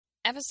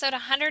episode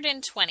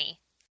 120,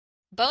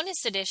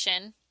 bonus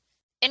edition,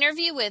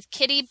 interview with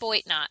Kitty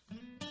Boitnott.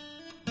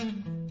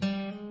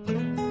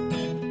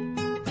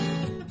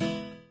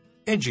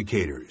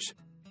 Educators,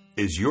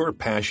 is your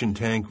passion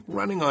tank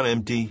running on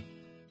empty?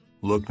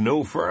 Look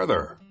no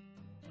further.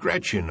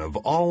 Gretchen of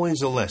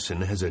Always a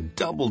Lesson has a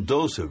double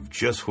dose of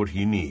just what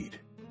you need.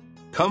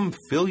 Come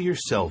fill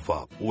yourself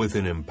up with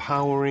an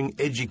empowering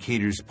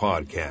educators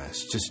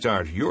podcast to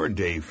start your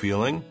day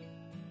feeling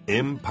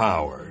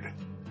empowered.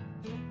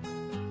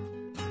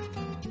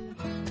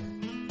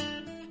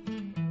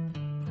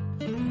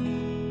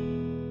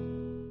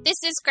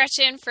 This is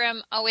Gretchen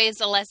from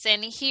Always a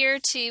Lesson, here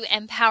to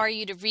empower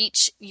you to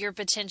reach your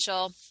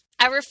potential.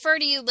 I refer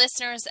to you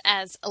listeners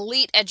as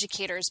elite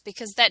educators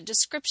because that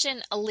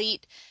description,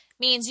 elite,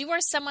 means you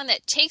are someone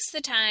that takes the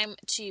time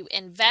to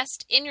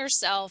invest in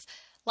yourself,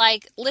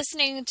 like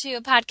listening to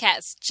a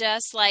podcast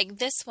just like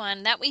this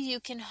one. That way you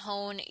can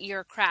hone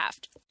your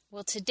craft.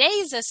 Well,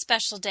 today's a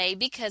special day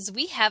because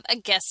we have a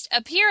guest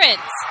appearance.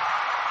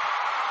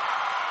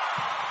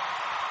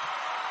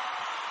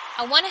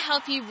 I want to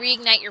help you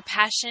reignite your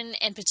passion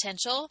and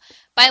potential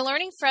by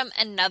learning from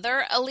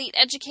another elite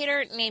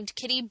educator named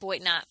Kitty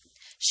Boitnott.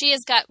 She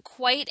has got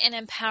quite an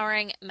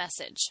empowering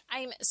message.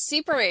 I'm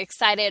super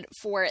excited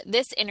for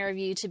this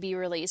interview to be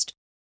released.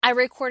 I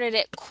recorded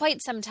it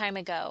quite some time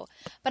ago,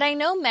 but I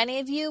know many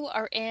of you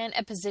are in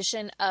a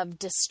position of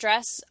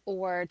distress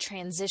or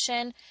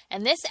transition,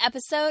 and this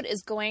episode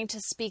is going to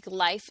speak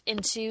life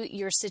into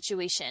your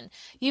situation.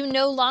 You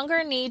no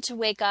longer need to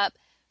wake up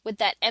with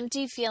that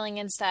empty feeling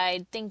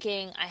inside,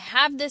 thinking, I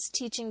have this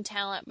teaching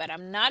talent, but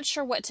I'm not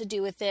sure what to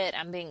do with it.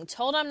 I'm being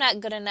told I'm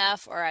not good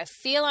enough, or I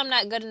feel I'm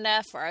not good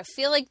enough, or I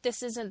feel like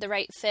this isn't the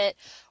right fit,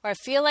 or I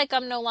feel like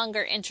I'm no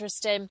longer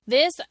interested.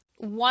 This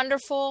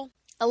wonderful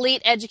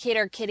elite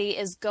educator, Kitty,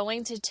 is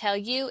going to tell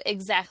you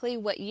exactly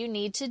what you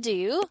need to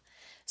do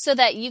so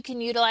that you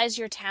can utilize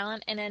your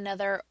talent in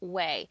another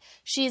way.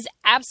 She's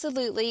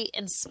absolutely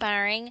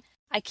inspiring.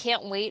 I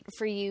can't wait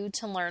for you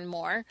to learn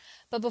more.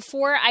 But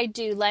before I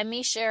do, let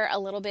me share a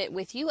little bit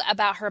with you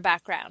about her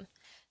background.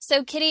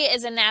 So Kitty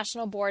is a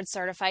national board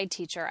certified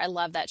teacher. I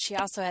love that. She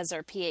also has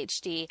her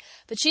PhD.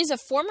 But she's a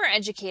former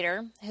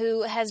educator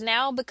who has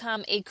now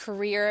become a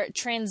career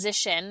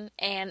transition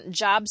and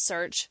job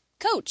search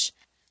coach.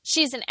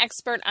 She's an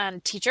expert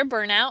on teacher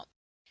burnout,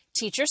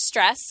 teacher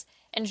stress,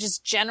 and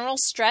just general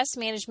stress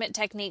management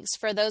techniques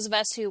for those of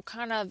us who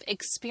kind of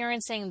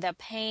experiencing the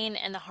pain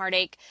and the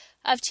heartache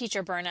of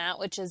teacher burnout,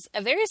 which is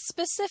a very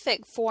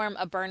specific form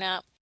of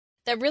burnout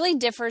that really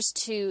differs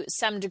to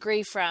some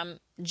degree from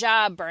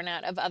job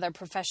burnout of other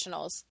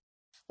professionals.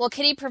 Well,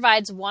 Kitty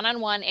provides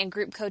one-on-one and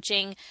group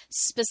coaching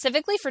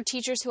specifically for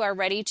teachers who are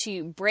ready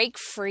to break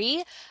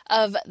free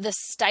of the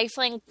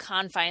stifling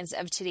confines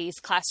of today's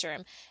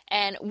classroom.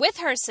 And with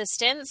her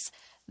assistance,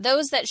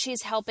 those that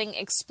she's helping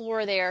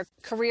explore their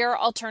career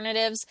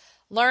alternatives,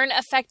 learn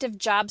effective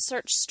job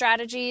search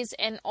strategies,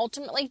 and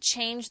ultimately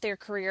change their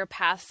career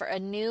path for a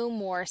new,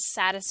 more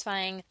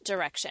satisfying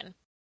direction.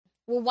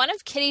 Well, one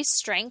of Kitty's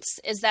strengths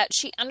is that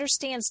she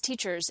understands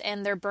teachers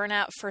and their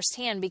burnout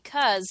firsthand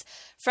because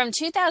from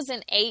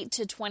 2008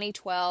 to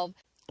 2012,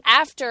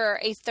 after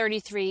a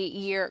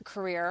 33-year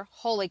career,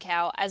 holy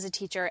cow, as a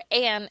teacher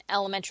and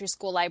elementary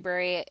school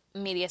library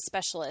media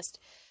specialist,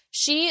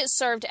 she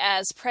served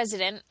as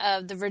president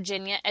of the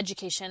Virginia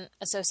Education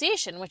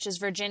Association, which is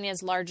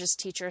Virginia's largest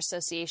teacher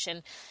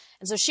association.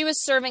 And so she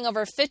was serving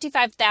over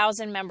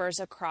 55,000 members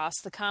across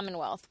the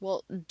Commonwealth.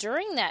 Well,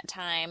 during that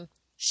time,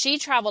 she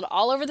traveled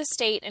all over the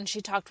state and she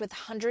talked with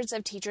hundreds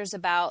of teachers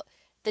about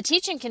the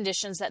teaching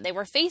conditions that they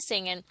were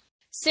facing. And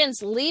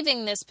since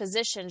leaving this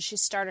position, she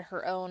started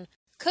her own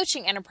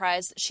coaching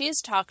enterprise. She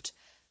has talked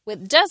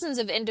with dozens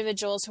of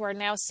individuals who are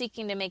now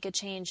seeking to make a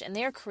change in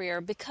their career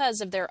because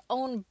of their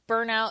own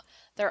burnout,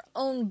 their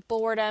own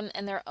boredom,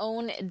 and their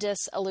own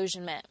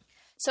disillusionment.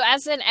 So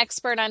as an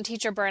expert on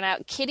teacher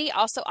burnout, Kitty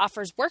also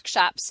offers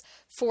workshops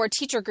for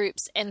teacher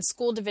groups and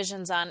school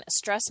divisions on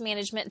stress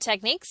management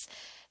techniques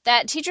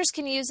that teachers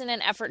can use in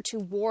an effort to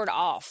ward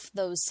off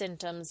those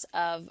symptoms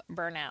of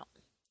burnout.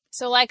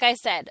 So like I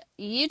said,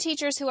 you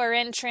teachers who are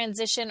in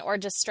transition or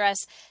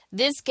distress,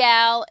 this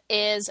gal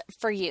is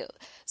for you.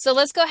 So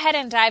let's go ahead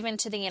and dive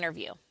into the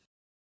interview.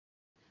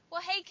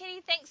 Well, hey, Kitty,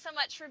 thanks so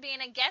much for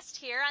being a guest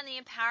here on the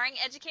Empowering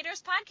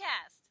Educators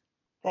podcast.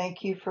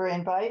 Thank you for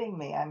inviting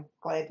me. I'm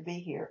glad to be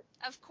here.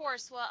 Of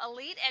course. Well,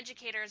 elite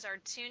educators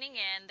are tuning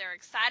in. They're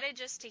excited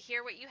just to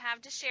hear what you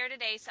have to share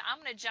today. So I'm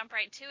going to jump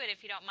right to it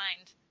if you don't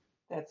mind.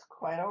 That's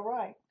quite all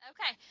right.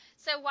 Okay.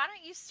 So why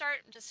don't you start,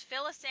 just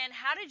fill us in.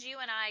 How did you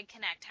and I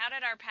connect? How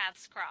did our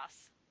paths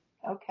cross?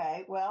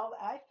 Okay. Well,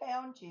 I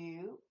found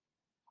you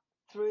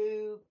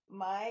through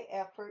my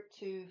effort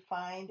to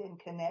find and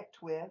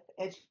connect with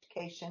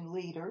education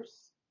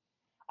leaders.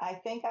 I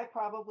think I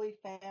probably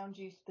found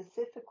you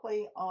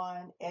specifically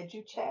on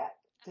EduChat.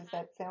 Does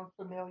that sound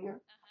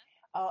familiar?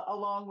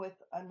 Along with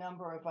a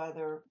number of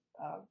other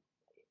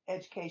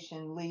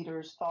education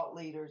leaders, thought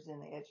leaders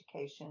in the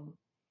education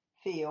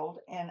field.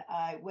 And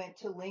I went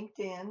to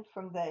LinkedIn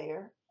from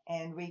there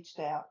and reached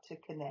out to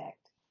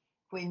connect.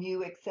 When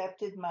you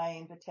accepted my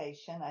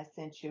invitation, I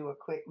sent you a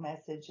quick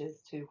message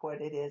as to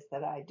what it is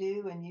that I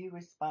do, and you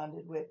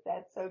responded with,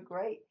 "That's so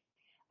great.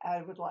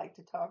 I would like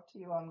to talk to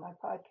you on my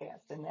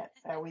podcast." And that's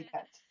how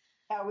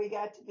we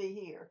got to be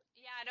here.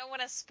 Yeah, I don't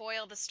want to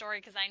spoil the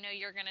story because I know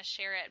you're going to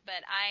share it,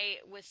 but I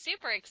was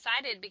super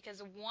excited because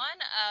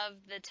one of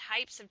the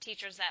types of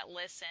teachers that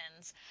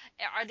listens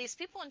are these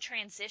people in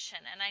transition,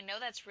 and I know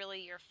that's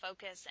really your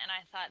focus, and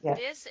I thought Yes.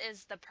 this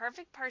is the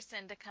perfect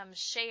person to come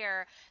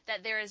share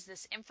that there is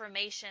this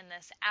information,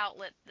 this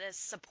outlet, this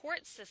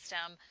support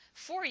system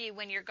for you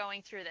when you're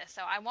going through this.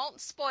 So I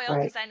won't spoil Right.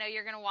 because I know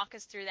you're going to walk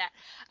us through that.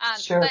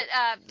 Sure. But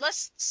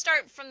let's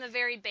start from the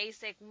very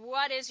basic.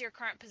 What is your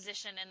current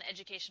position in the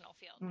educational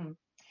field?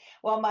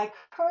 Well, my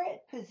current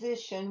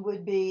position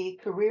would be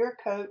career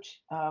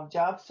coach,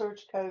 job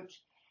search coach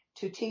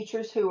to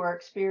teachers who are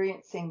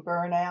experiencing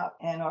burnout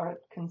and are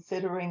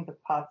considering the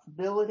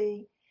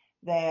possibility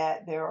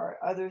that there are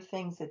other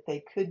things that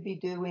they could be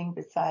doing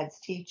besides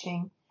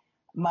teaching.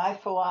 My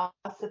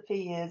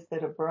philosophy is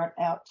that a burnt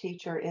out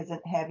teacher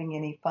isn't having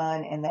any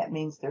fun, and that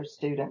means their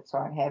students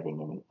aren't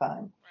having any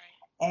fun.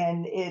 Right.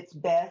 And it's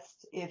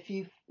best if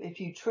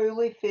you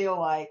truly feel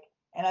like,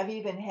 and I've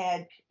even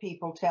had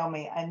people tell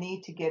me I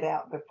need to get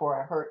out before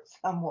I hurt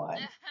someone.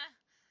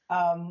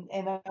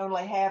 And I'm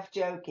only half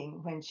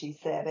joking when she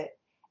said it.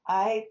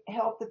 I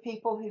help the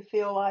people who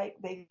feel like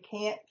they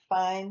can't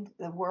find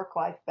the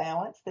work-life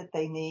balance that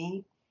they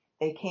need.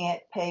 They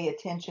can't pay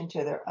attention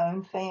to their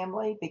own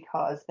family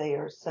because they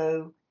are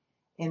so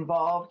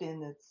involved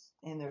in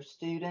their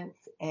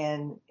students,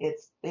 and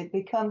it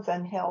becomes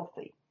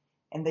unhealthy.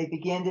 And they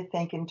begin to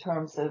think in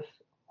terms of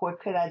what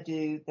could I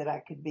do that I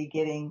could be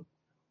getting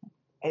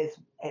as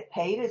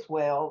paid as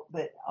well,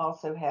 but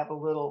also have a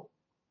little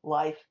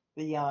life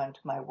beyond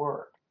my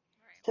work.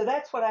 Right. So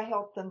that's what I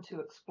help them to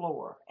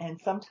explore. And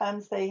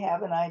sometimes they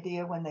have an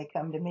idea when they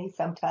come to me.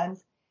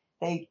 Sometimes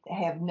they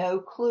have no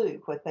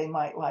clue what they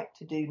might like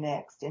to do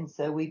next. And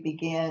so we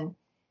begin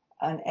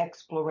an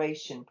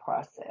exploration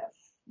process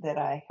that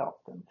I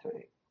help them through.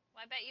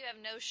 Well, I bet you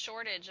have no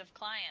shortage of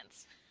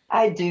clients.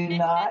 I do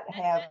not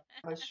have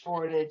a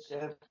shortage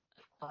of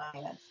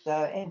clients.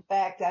 In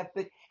fact,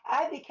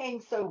 I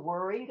became so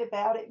worried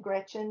about it,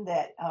 Gretchen,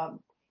 that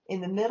in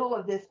the middle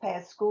of this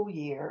past school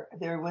year,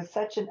 there was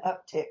such an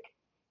uptick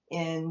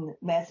in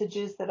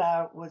messages that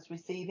I was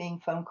receiving,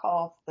 phone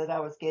calls that I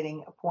was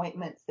getting,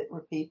 appointments that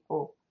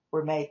people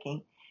were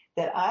making,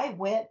 that I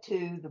went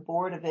to the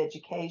Board of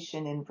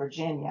Education in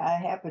Virginia. I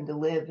happen to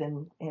live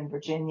in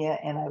Virginia,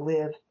 and I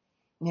live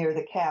near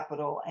the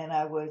Capitol, and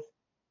I was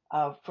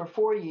for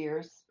 4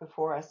 years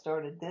before I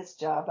started this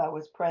job, I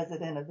was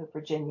president of the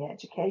Virginia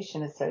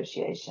Education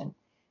Association.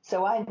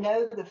 So I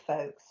know the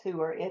folks who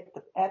are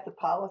at the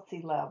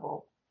policy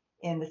level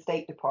in the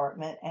State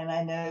Department, and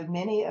I know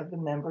many of the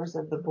members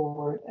of the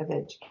Board of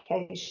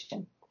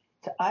Education.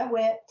 So I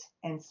went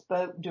and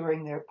spoke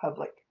during their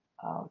public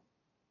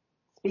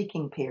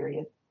speaking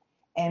period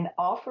and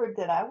offered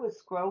that I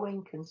was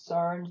growing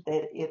concerned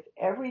that if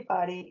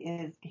everybody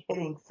is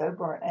getting so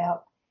burnt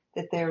out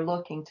that they're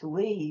looking to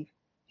leave,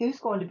 who's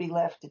going to be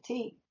left to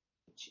teach?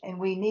 And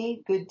we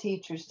need good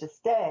teachers to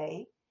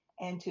stay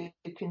and to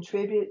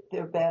contribute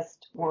their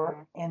best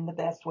work in the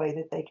best way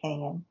that they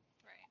can.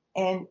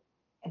 Right. And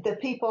the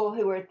people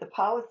who are at the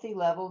policy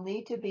level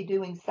need to be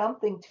doing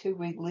something to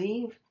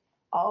relieve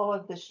all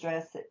of the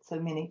stress that so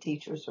many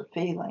teachers are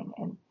feeling.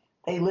 And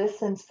they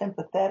listened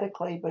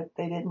sympathetically, but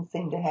they didn't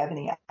seem to have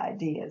any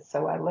ideas.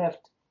 So I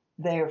left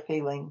there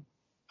feeling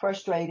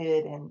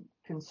frustrated and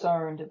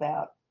concerned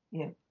about,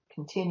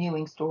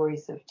 continuing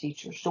stories of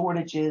teacher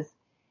shortages.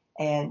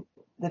 And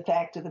the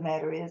fact of the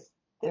matter is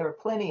there are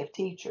plenty of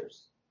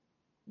teachers.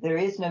 There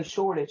is no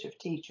shortage of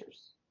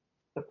teachers.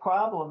 The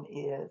problem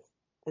is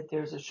that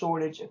there's a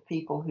shortage of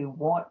people who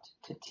want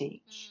to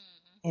teach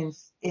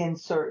in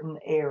certain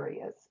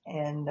areas.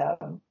 And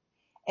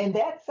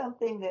that's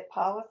something that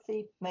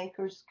policy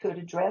makers could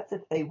address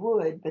if they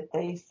would, but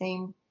they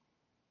seem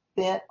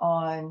bent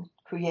on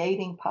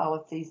creating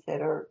policies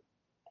that are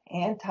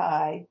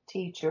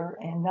anti-teacher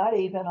and not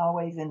even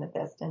always in the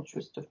best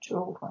interest of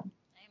children. Amen.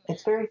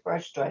 It's very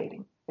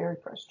frustrating, very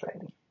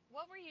frustrating.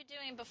 What were you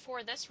doing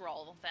before this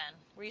role then?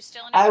 Were you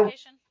still in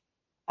education?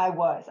 I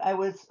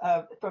was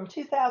from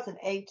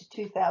 2008 to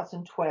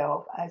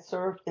 2012, I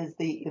served as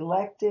the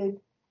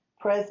elected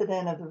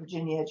president of the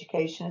Virginia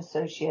Education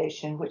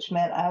Association, which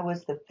meant I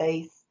was the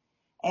face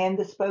and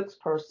the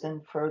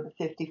spokesperson for the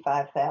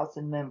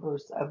 55,000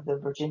 members of the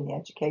Virginia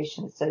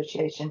Education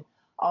Association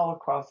all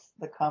across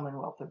the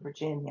Commonwealth of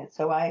Virginia.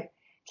 So I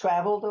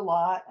traveled a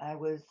lot. I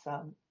was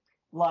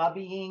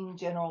lobbying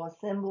General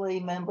Assembly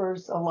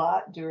members a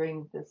lot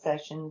during the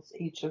sessions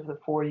each of the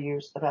 4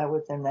 years that I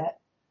was in that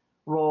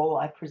role.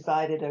 I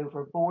presided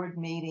over board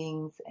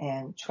meetings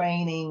and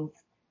trainings.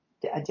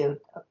 I did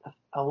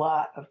a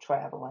lot of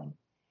traveling.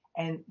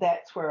 And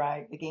that's where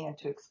I began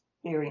to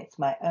experience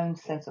my own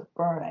sense of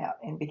burnout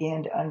and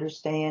began to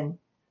understand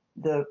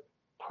the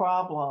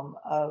problem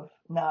of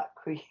not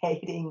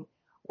creating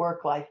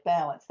work-life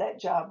balance. That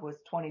job was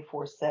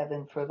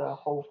 24/7 for the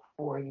whole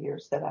 4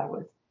 years that I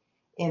was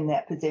in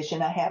that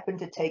position. I happened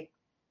to take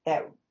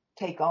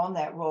on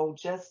that role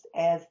just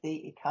as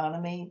the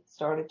economy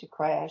started to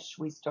crash.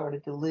 We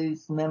started to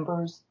lose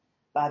members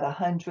by the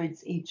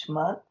hundreds each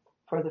month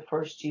for the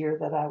first year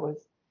that I was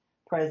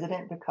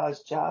president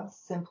because jobs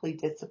simply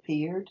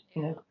disappeared,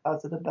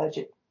 because of the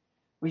budget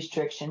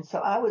restrictions. So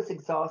I was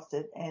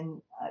exhausted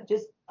and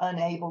just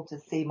unable to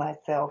see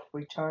myself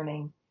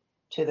returning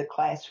to the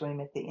classroom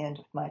at the end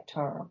of my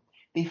term.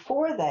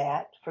 Before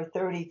that, for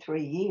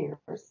 33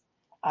 years,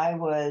 I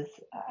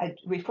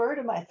refer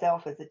to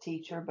myself as a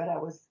teacher, but I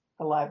was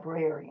a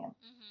librarian,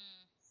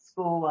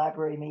 school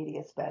library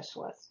media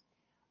specialist,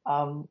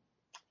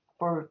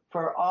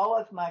 for all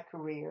of my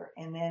career.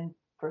 And then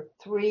for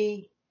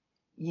 3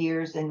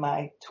 years in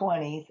my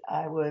 20s,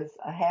 I was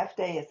a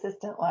half-day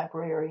assistant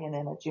librarian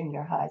in a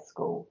junior high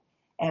school,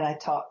 and I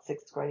taught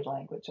sixth grade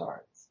language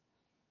arts.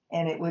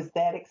 And it was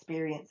that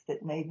experience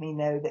that made me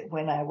know that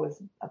when I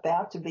was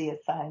about to be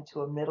assigned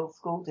to a middle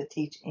school to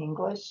teach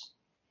English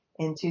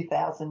in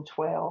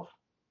 2012,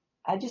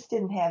 I just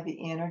didn't have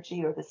the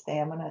energy or the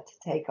stamina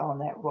to take on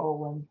that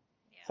role. And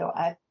so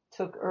I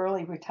took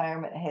early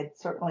retirement. I had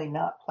certainly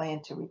not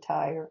planned to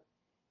retire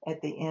at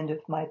the end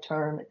of my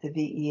term at the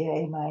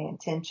VEA. My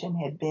intention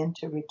had been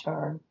to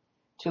return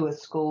to a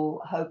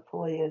school,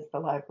 hopefully as the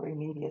library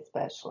media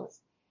specialist.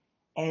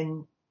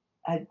 And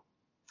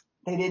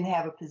they didn't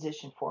have a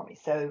position for me.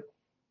 So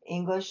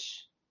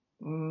English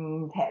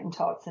hadn't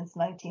taught since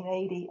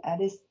 1980. I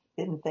just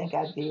didn't think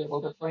I'd be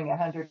able to bring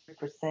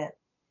 100%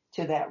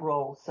 to that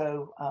role.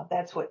 So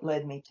that's what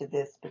led me to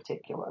this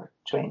particular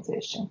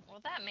transition.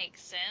 Well, that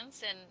makes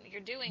sense. And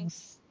you're doing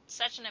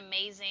such an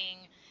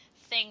amazing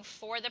thing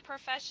for the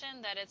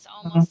profession that it's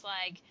almost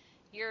like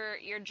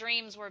your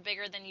dreams were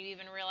bigger than you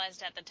even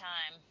realized at the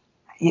time.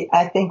 Yeah,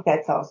 I think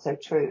that's also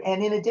true.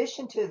 And in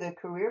addition to the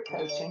career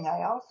coaching,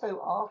 I also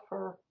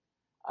offer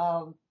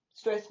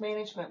stress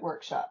management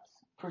workshops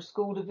for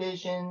school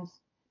divisions,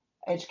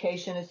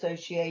 education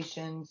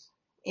associations,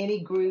 any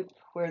group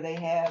where they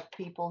have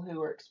people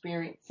who are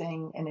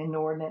experiencing an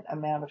inordinate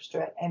amount of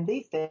stress. And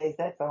these days,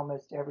 that's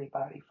almost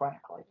everybody,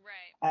 frankly.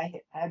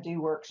 Right. I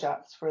do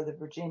workshops for the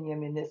Virginia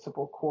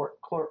Municipal Court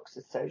Clerks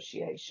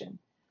Association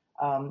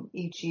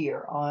each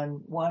year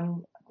on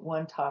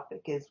one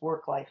topic is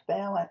work-life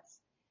balance,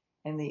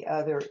 and the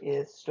other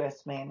is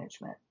stress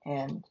management.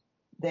 And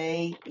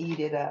they eat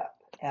it up.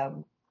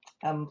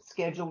 I'm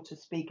scheduled to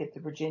speak at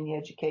the Virginia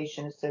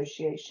Education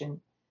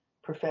Association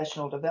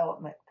Professional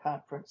Development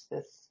Conference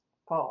this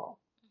fall.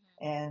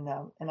 And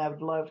I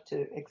would love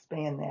to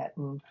expand that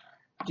and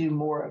do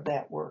more of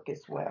that work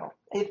as well.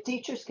 If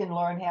teachers can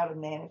learn how to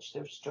manage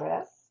their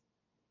stress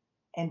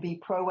and be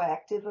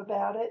proactive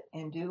about it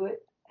and do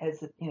it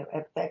as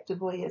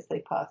effectively as they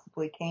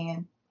possibly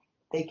can,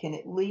 they can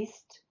at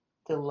least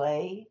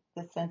delay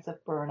the sense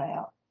of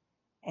burnout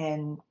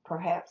and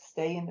perhaps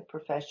stay in the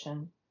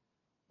profession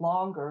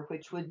longer,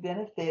 which would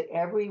benefit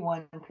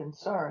everyone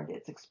concerned.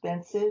 It's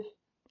expensive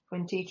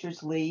when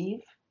teachers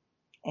leave,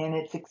 and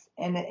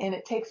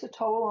it takes a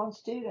toll on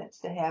students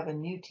to have a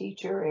new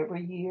teacher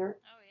every year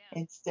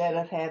instead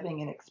of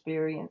having an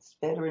experienced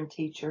veteran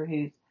teacher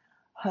who's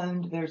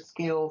honed their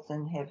skills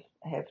and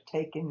have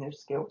taken their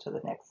skill to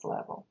the next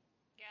level.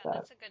 Yeah,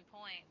 that's a good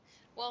point.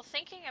 Well,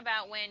 thinking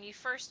about when you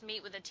first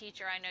meet with a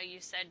teacher, I know you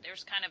said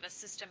there's kind of a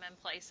system in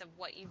place of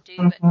what you do,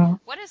 but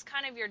what is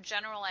kind of your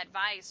general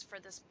advice for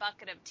this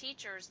bucket of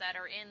teachers that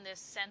are in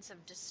this sense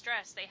of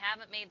distress? They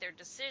haven't made their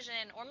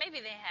decision, or maybe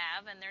they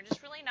have, and they're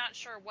just really not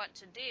sure what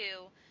to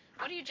do.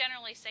 What do you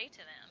generally say to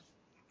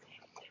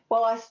them?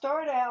 Well, I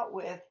start out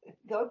with,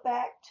 go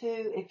back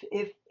to,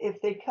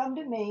 if they come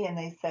to me and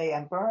they say,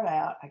 I'm burnt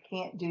out, I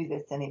can't do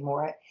this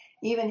anymore. I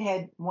even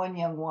had one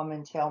young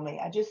woman tell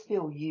me, I just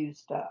feel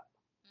used up.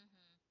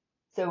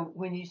 So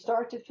when you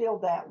start to feel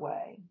that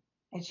way,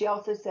 and she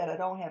also said, I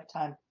don't have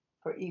time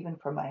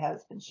for my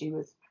husband. She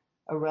was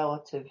a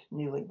relative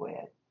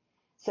newlywed.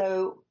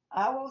 So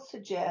I will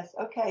suggest,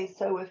 okay,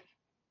 so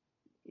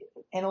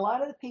and a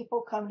lot of the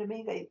people come to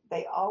me,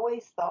 they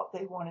always thought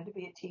they wanted to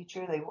be a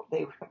teacher.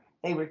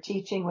 They were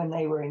teaching when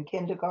they were in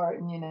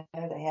kindergarten,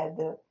 they had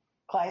the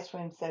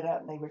classroom set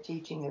up and they were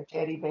teaching their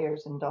teddy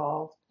bears and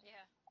dolls.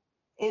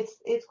 Yeah.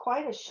 It's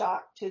quite a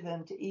shock to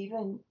them to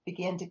even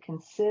begin to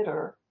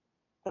consider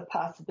the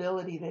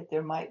possibility that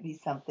there might be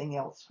something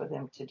else for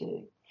them to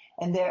do.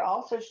 And they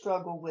also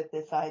struggle with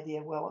this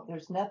idea, well,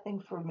 there's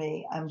nothing for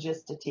me, I'm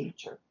just a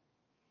teacher.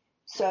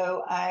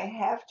 So I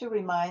have to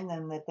remind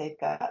them that they've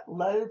got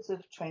loads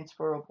of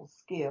transferable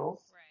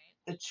skills.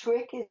 Right. The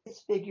trick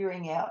is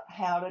figuring out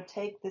how to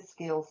take the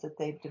skills that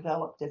they've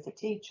developed as a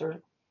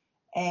teacher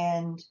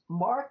and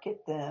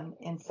market them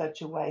in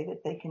such a way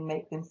that they can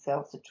make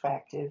themselves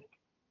attractive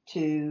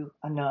to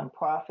a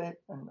nonprofit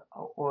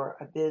or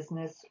a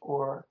business,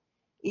 or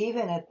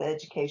even at the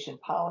education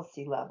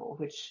policy level,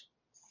 which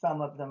some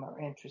of them are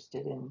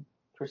interested in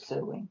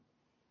pursuing.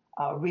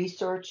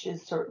 Research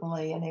is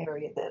certainly an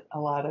area that a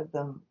lot of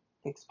them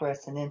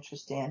express an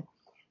interest in.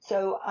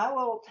 So I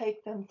will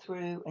take them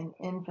through an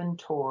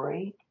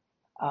inventory.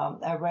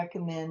 I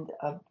recommend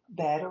a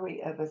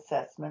battery of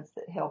assessments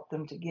that help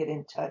them to get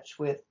in touch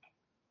with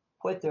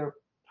what their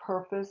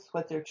purpose,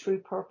 what their true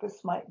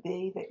purpose might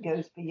be that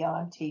goes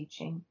beyond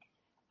teaching,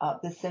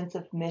 the sense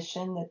of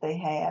mission that they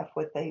have,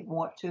 what they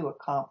want to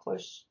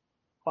accomplish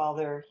while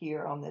they're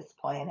here on this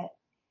planet.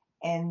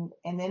 And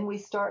then we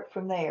start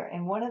from there.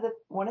 And one of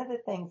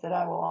the things that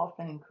I will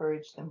often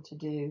encourage them to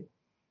do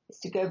is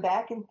to go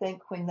back and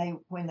think when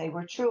they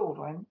were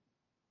children,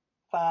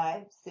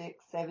 5,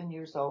 6, 7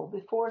 years old,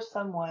 before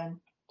someone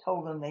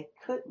told them they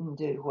couldn't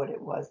do what it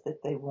was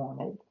that they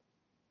wanted.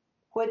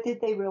 What did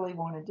they really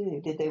want to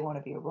do? Did they want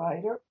to be a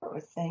writer or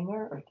a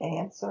singer or a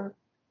dancer,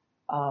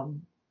 a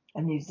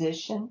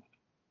musician?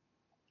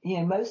 You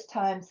know, most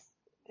times,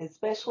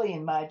 especially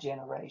in my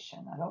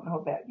generation, I don't know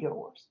about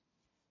yours,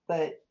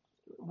 but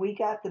we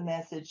got the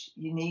message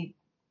you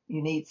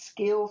need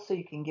skills so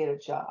you can get a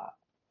job.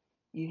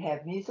 You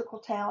have musical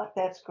talent,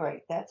 that's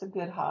great. That's a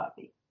good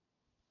hobby.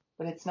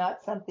 But it's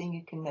not something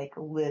you can make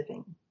a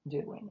living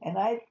doing. And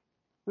I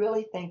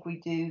really think we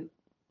do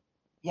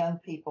young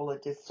people a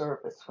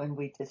disservice when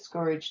we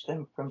discourage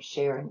them from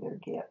sharing their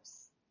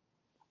gifts.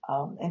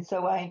 And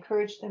so I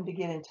encourage them to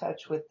get in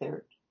touch with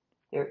their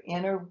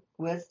inner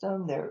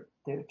wisdom, their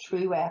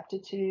true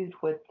aptitude,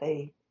 what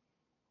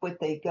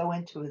they go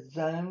into a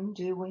zone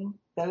doing.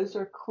 Those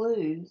are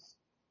clues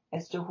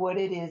as to what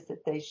it is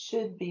that they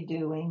should be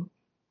doing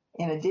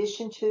in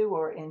addition to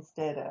or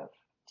instead of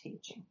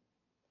teaching.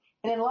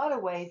 And in a lot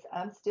of ways,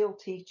 I'm still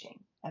teaching.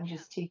 I'm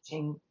just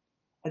teaching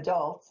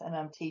adults and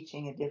I'm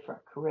teaching a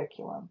different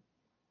curriculum.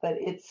 But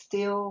it's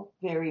still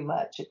very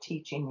much a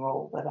teaching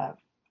role that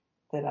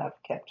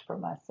I've kept for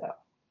myself.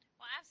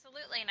 Well,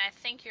 absolutely, and I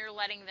think you're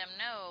letting them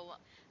know,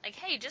 like,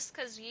 hey, just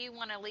because you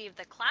want to leave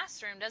the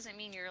classroom doesn't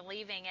mean you're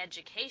leaving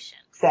education.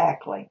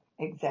 Exactly.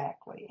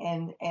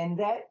 And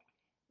that,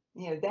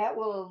 you know, that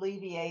will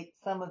alleviate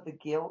some of the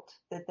guilt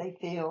that they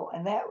feel.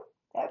 And that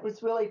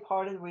was really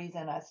part of the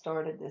reason I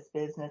started this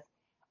business.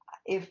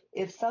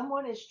 If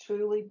someone is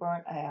truly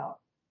burnt out,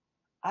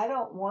 I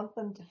don't want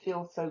them to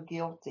feel so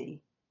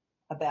guilty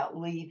about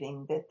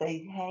leaving that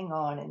they hang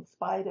on in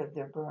spite of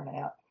their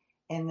burnout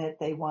and that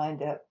they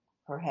wind up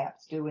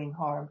perhaps doing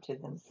harm to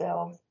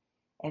themselves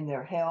and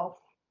their health,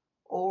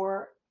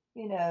 or,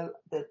 you know,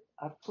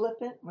 a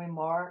flippant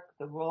remark,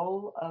 the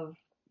roll of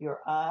your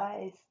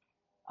eyes,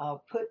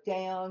 put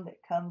down that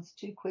comes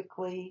too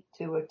quickly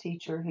to a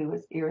teacher who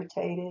is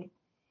irritated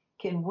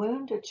can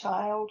wound a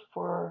child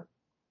for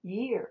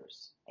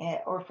years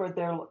or for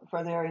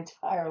their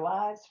entire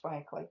lives,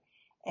 frankly.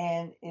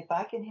 And if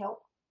I can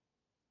help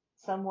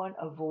someone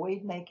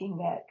avoid making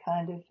that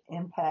kind of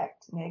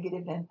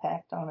negative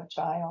impact on a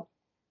child,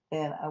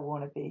 then I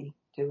want to be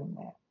doing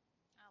that.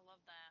 I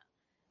love that.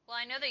 Well,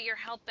 I know that you're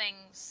helping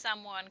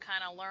someone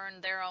kind of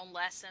learn their own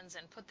lessons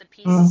and put the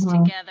pieces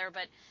together,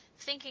 but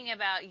thinking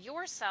about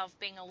yourself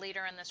being a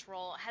leader in this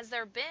role, has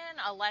there been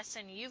a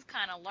lesson you've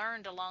kind of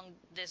learned along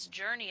this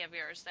journey of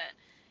yours that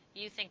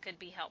you think could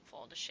be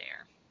helpful to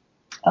share?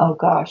 Oh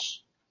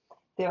gosh,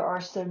 there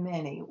are so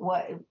many.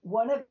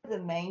 One of the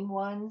main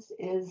ones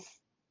is,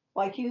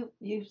 like you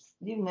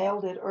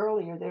nailed it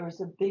earlier. There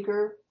was a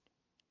bigger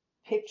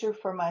picture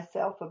for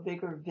myself, a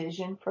bigger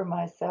vision for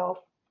myself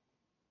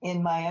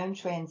in my own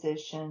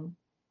transition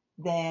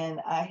than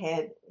I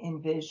had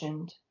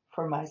envisioned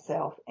for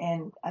myself.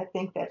 And I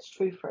think that's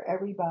true for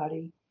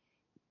everybody.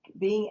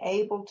 Being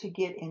able to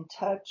get in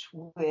touch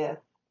with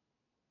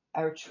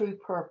our true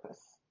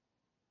purpose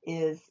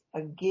is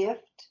a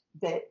gift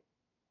that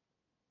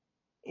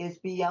is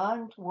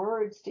beyond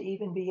words to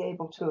even be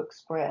able to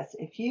express.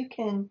 If you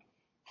can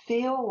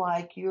feel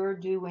like you're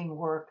doing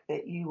work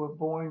that you were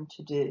born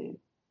to do,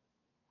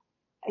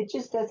 it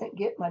just doesn't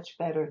get much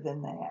better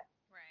than that.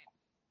 Right.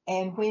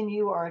 And when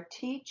you are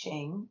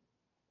teaching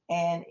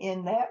and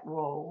in that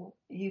role,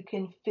 you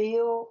can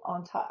feel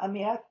on top. I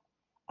mean,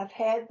 I've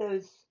had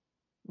those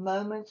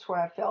moments where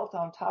I felt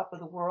on top of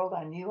the world.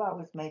 I knew I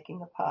was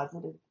making a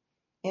positive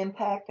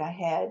impact. I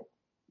had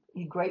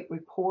a great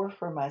rapport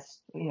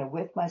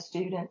with my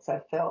students.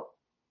 I felt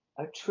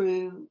a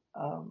true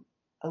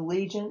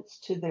allegiance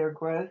to their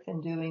growth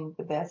and doing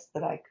the best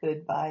that I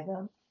could by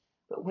them.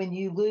 But when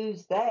you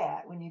lose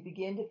that, when you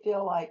begin to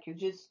feel like you're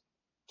just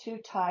too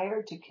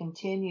tired to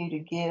continue to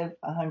give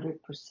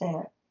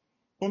 100%,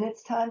 then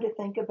it's time to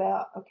think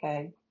about,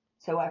 okay,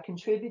 so I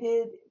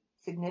contributed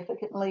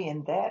significantly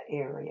in that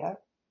area,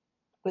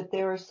 but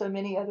there are so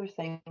many other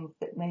things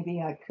that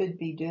maybe I could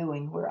be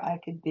doing where I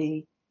could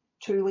be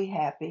truly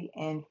happy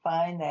and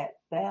find that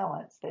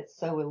balance that's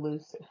so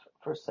elusive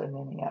for so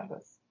many of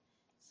us.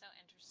 So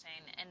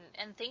interesting.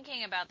 And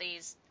thinking about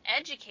these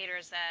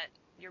educators that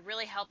you're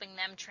really helping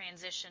them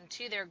transition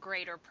to their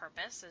greater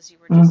purpose, as you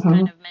were just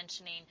kind of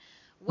mentioning,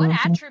 what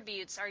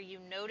attributes are you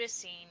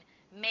noticing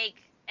make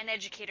an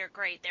educator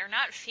great? They're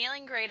not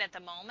feeling great at the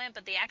moment,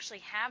 but they actually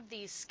have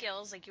these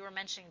skills, like you were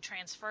mentioning,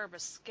 transferable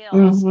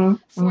skills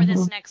for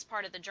this next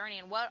part of the journey.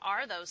 And what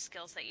are those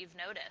skills that you've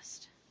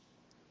noticed?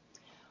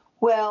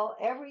 Well,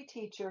 every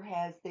teacher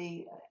has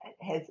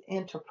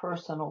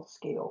interpersonal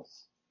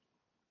skills.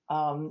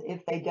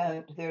 If they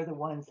don't, they're the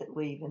ones that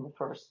leave in the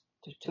first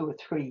 2 or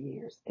 3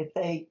 years. If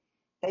they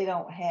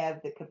don't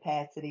have the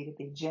capacity to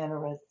be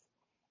generous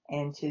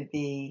and to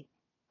be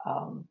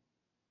um,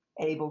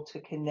 able to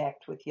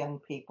connect with young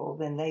people,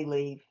 then they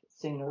leave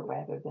sooner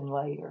rather than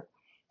later.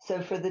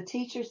 So for the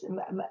teachers,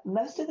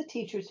 most of the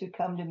teachers who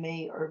come to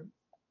me are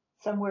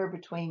somewhere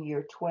between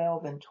year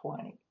 12 and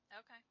 20. Okay.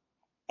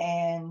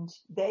 And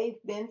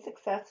they've been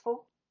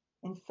successful.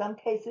 In some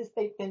cases,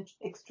 they've been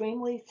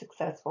extremely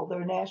successful.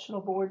 They're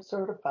national board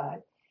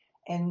certified,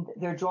 and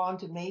they're drawn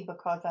to me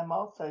because I'm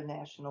also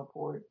national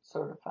board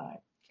certified.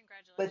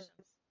 But Congratulations.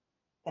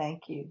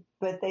 thank you.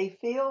 But they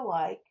feel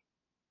like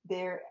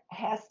there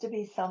has to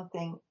be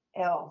something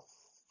else,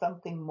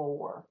 something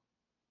more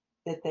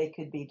that they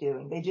could be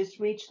doing. They just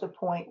reach the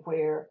point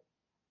where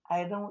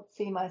I don't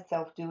see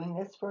myself doing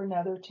this for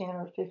another 10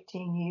 or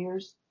 15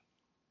 years.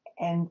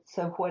 And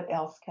so what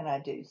else can I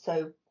do?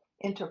 So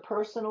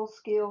interpersonal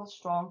skills,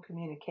 strong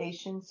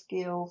communication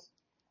skills,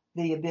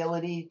 the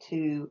ability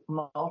to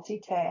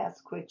multitask,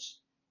 which,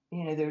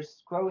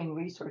 there's growing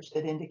research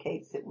that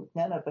indicates that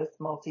none of us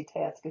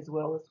multitask as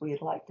well as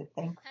we'd like to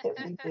think that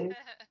we do.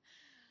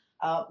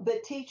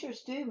 But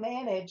teachers do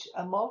manage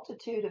a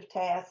multitude of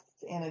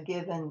tasks in a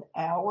given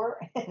hour,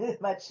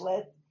 much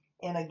less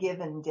in a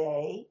given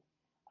day.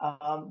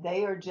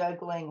 They are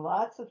juggling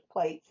lots of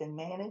plates and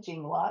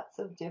managing lots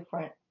of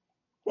different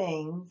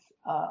things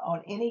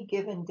on any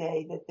given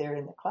day that they're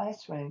in the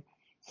classroom.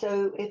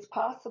 So it's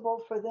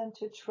possible for them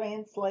to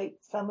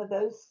translate some of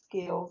those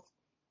skills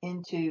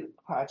into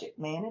project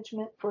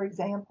management, for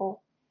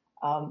example.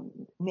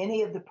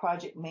 Many of the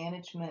project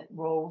management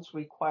roles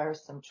require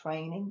some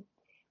training.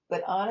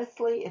 But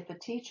honestly, if a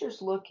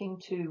teacher's looking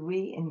to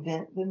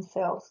reinvent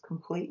themselves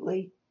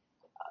completely,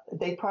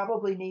 they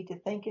probably need to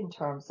think in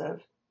terms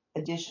of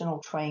additional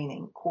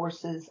training,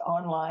 courses,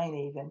 online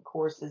even,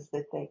 courses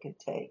that they could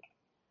take.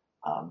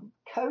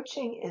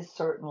 Coaching is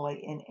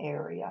certainly an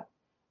area.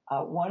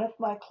 One of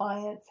my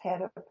clients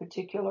had a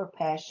particular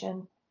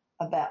passion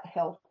about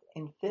health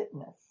and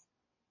fitness.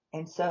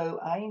 And so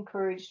I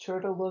encouraged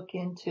her to look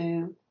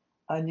into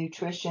a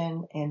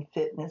nutrition and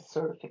fitness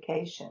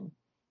certification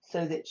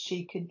so that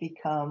she could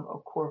become a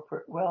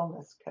corporate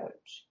wellness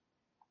coach.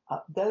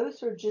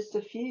 Those are just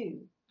a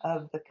few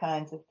of the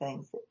kinds of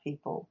things that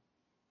people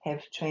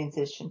have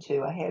transitioned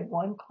to. I had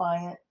one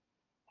client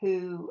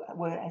who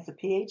has a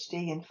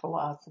PhD in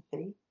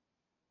philosophy,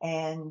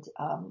 and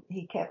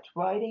he kept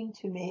writing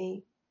to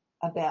me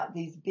about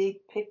these big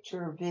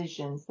picture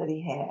visions that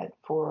he had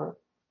for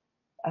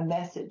a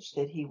message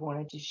that he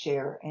wanted to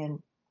share.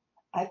 And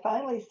I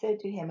finally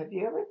said to him, have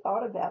you ever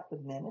thought about the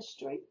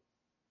ministry?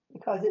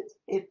 Because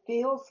it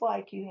feels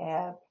like you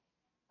have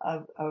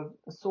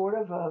a sort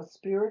of a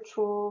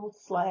spiritual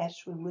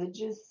 /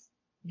 religious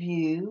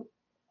view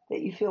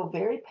that you feel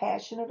very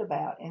passionate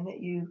about and that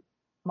you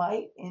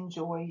might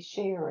enjoy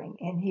sharing.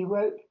 And he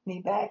wrote me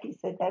back. He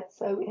said, that's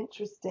so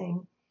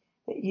interesting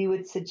that you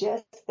would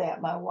suggest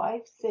that. My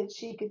wife said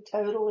she could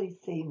totally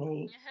see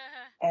me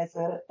as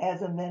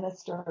a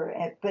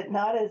minister, but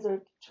not as a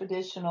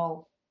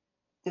traditional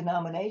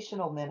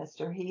denominational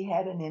minister. He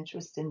had an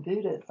interest in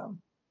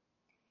Buddhism.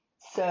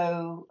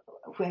 So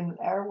when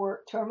our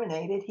work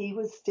terminated, he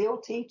was still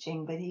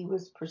teaching, but he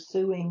was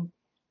pursuing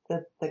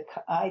the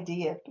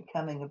idea of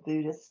becoming a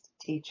Buddhist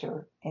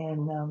teacher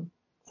and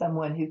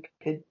someone who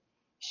could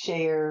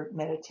share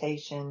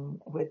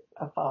meditation with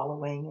a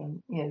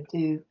following and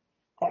do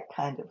that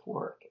kind of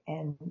work.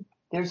 And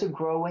there's a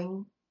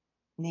growing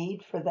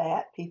need for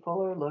that.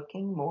 People are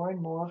looking more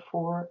and more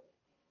for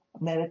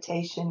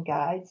meditation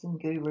guides and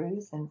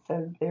gurus, and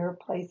so there are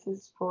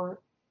places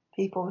for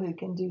people who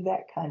can do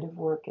that kind of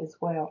work as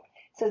well.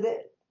 So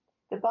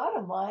the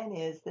bottom line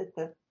is that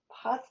the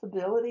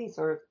possibilities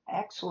are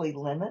actually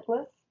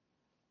limitless.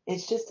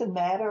 It's just a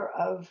matter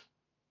of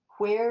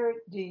where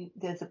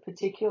does a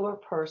particular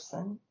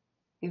person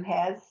who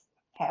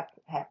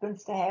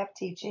happens to have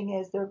teaching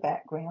as their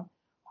background,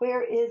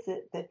 where is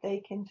it that they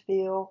can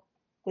feel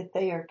that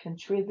they are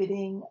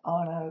contributing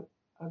on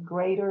a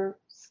greater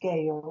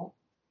scale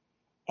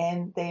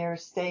and they are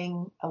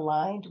staying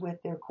aligned with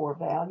their core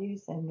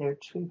values and their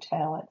true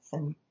talents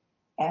and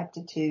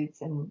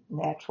aptitudes and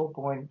natural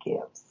born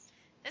gifts.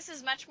 This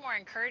is much more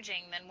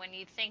encouraging than when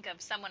you think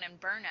of someone in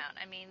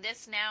burnout. I mean,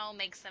 this now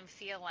makes them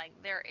feel like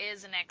there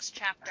is a next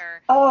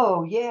chapter.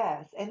 Oh,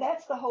 yes. And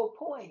that's the whole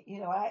point.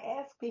 I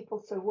ask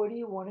people, so what do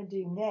you want to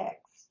do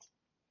next?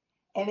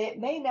 And it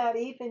may not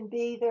even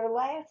be their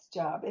last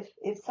job.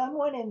 If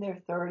someone in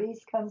their 30s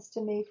comes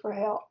to me for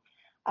help,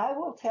 I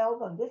will tell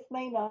them this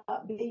may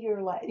not be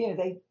your last.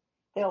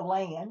 They'll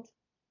land.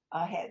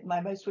 I had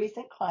my most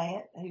recent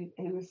client who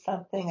was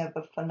something of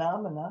a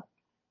phenomena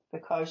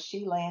because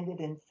she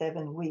landed in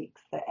 7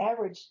 weeks. The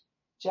average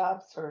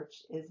job search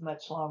is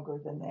much longer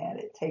than that.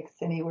 It takes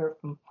anywhere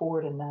from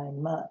 4 to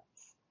 9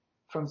 months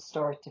from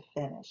start to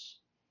finish,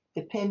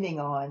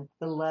 depending on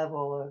the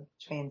level of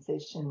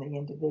transition the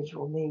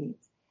individual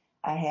needs.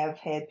 I have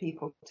had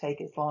people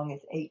take as long as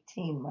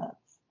 18 months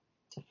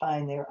to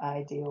find their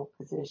ideal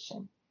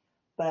position.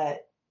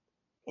 But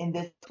in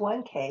this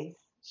one case,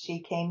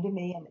 she came to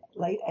me in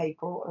late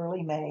April,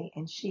 early May,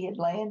 and she had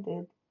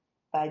landed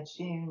by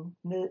June,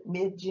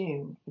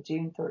 mid-June,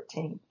 June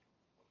 13th.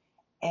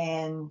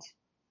 And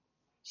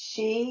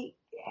she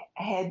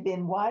had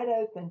been wide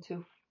open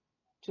to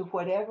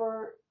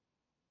whatever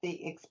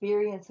the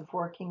experience of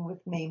working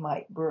with me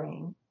might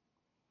bring.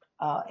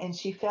 And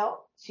she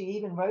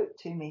even wrote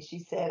to me, she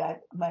said,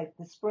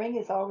 the spring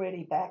is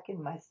already back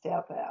in my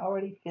step. I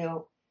already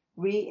feel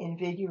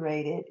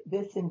reinvigorated.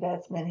 This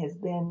investment has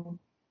been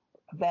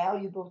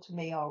valuable to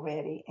me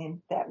already.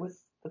 And that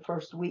was the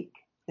first week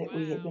that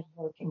we had been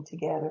working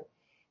together.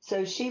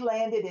 So she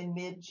landed in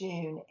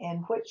mid-June.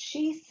 And what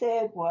she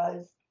said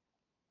was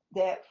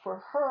that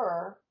for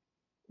her,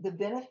 the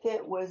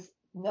benefit was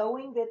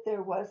knowing that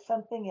there was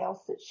something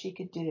else that she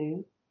could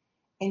do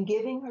and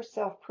giving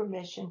herself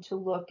permission to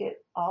look at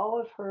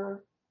all of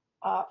her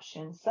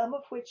options, some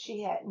of which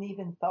she hadn't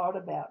even thought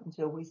about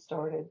until we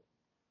started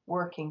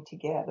working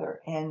together.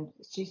 And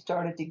she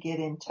started to get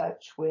in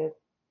touch with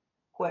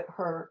what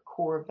her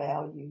core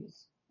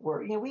values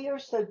were. You know, we are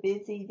so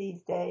busy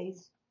these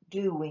days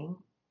doing,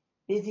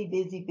 busy,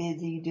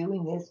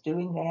 doing this,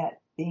 doing that,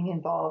 being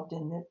involved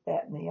in this,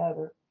 that, and the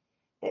other,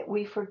 that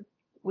we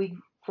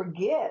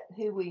forget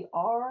who we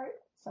are.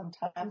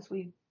 Sometimes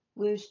we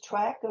lose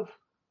track of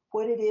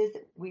what it is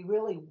that we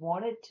really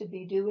wanted to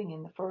be doing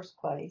in the first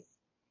place.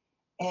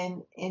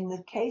 And in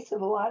the case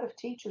of a lot of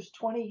teachers,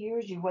 20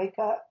 years, you wake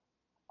up,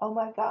 oh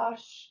my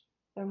gosh,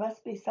 there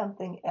must be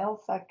something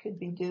else I could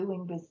be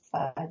doing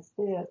besides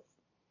this.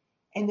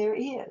 And there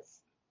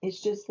is.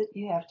 It's just that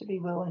you have to be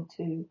willing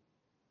to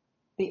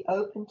be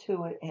open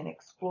to it and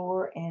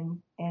explore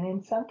and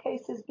in some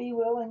cases be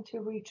willing to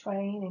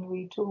retrain and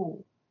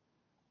retool.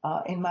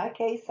 In my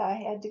case, I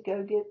had to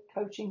go get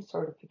coaching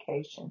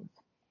certifications.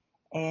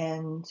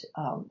 And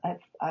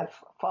I've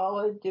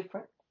followed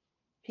different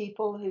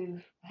people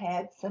who've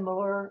had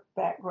similar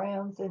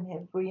backgrounds and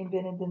have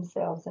reinvented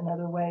themselves in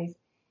other ways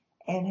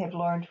and have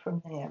learned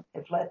from them,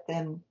 have let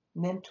them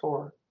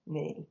mentor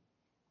me.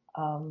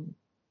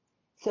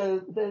 So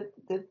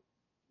the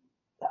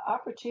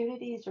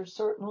opportunities are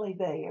certainly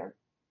there.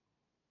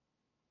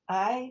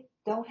 I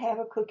don't have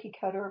a cookie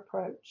cutter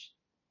approach.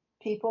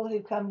 People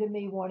who come to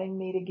me wanting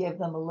me to give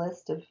them a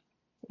list of,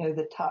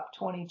 the top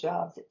 20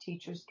 jobs that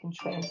teachers can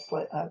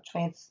translate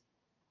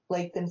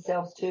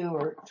themselves to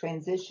or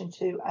transition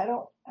to.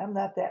 I'm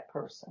not that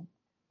person.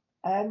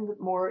 I'm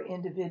more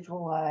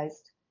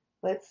individualized.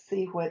 Let's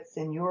see what's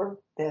in your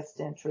best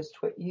interest,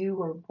 what you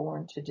were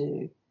born to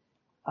do.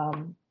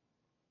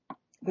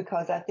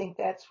 Because I think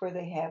that's where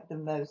they have the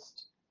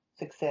most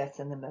success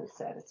and the most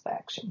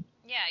satisfaction.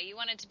 Yeah, you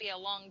want it to be a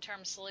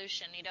long-term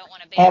solution. You don't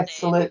want a Band-Aid.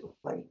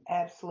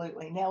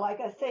 Absolutely. Now, like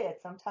I said,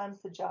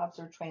 sometimes the jobs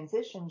are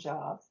transition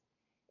jobs.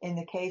 In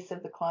the case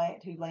of the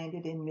client who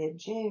landed in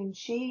mid-June,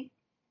 she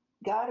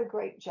got a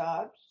great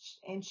job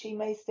and she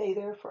may stay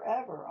there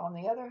forever. On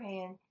the other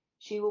hand,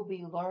 she will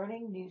be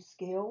learning new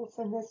skills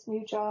in this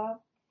new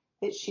job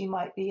that she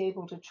might be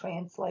able to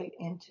translate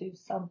into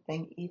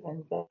something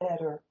even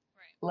better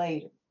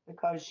later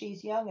because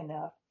she's young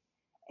enough.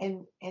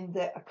 And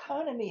the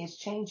economy is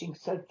changing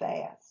so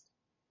fast.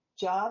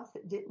 Jobs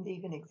that didn't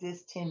even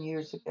exist 10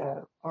 years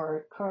ago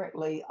are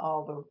currently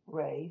all the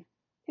rave.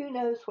 Who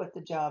knows what the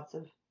jobs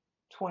of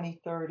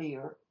 2030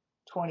 or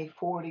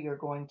 2040 are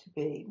going to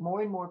be?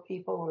 More and more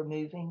people are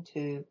moving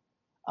to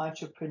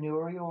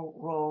entrepreneurial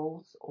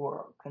roles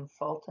or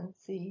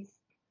consultancies.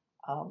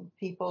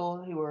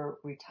 People who are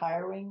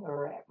retiring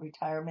or at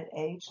retirement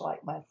age,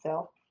 like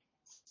myself,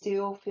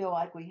 still feel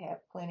like we have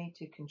plenty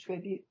to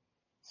contribute.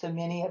 So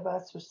many of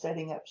us are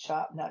setting up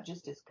shop, not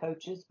just as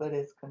coaches, but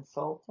as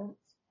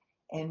consultants.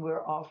 And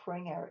we're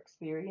offering our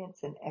experience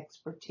and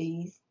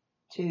expertise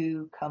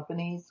to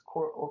companies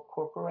or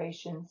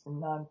corporations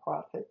and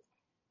nonprofits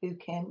who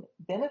can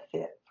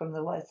benefit from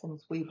the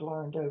lessons we've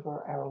learned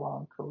over our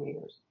long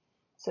careers.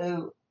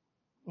 So,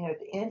 at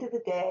the end of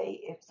the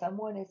day, if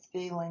someone is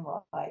feeling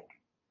like,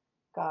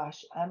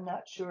 gosh, I'm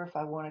not sure if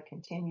I want to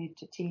continue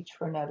to teach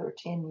for another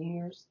 10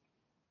 years,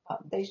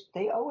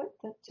 they owe it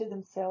to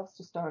themselves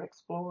to start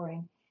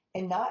exploring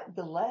and not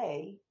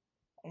delay.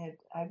 And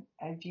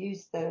I've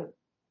used the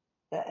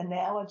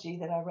analogy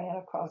that I ran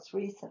across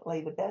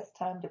recently. The best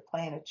time to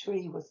plant a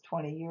tree was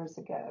 20 years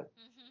ago.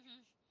 Mm-hmm.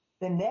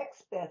 The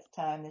next best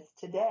time is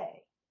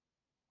today.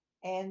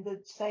 And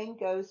the same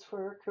goes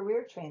for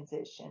career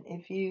transition.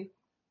 If you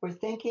were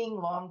thinking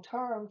long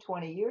term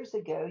 20 years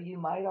ago, you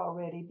might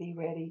already be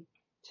ready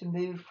to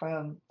move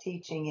from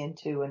teaching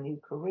into a new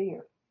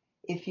career.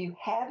 If you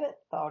haven't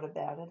thought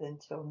about it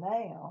until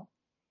now,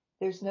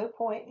 there's no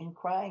point in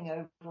crying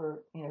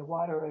over,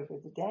 water over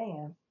the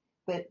dam,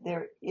 but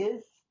there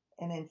is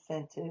an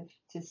incentive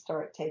to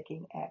start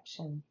taking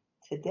action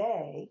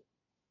today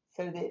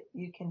so that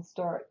you can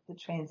start the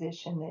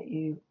transition that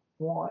you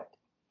want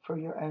for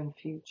your own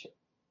future.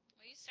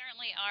 Well, you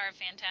certainly are a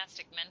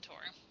fantastic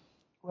mentor.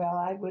 Well,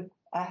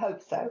 I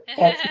hope so.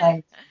 That's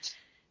my,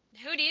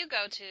 Who do you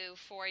go to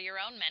for your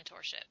own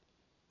mentorship?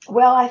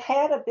 well, I've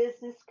had a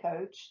business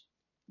coach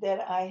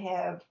that I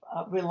have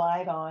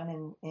relied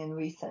on in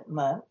recent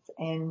months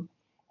and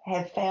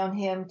have found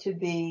him to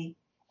be,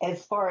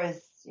 as far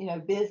as,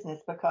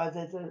 business, because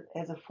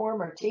as a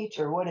former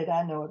teacher, what did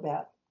I know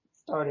about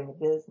starting a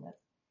business?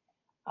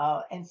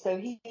 And so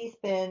he's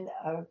been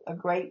a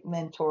great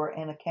mentor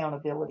and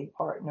accountability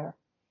partner.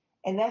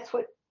 And that's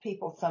what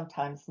people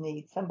sometimes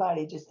need,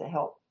 somebody just to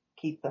help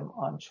keep them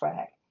on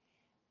track.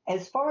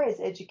 As far as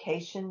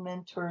education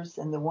mentors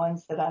and the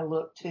ones that I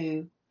look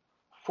to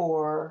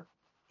for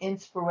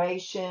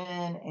inspiration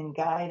and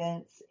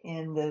guidance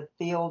in the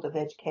field of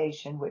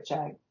education, which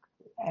I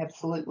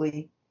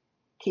absolutely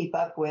keep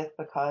up with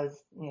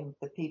because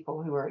the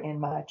people who are in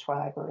my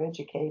tribe are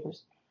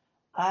educators.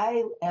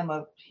 I am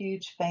a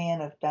huge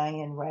fan of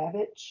Diane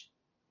Ravitch.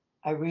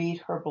 I read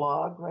her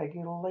blog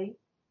regularly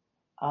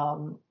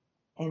um,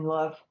 and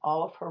love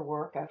all of her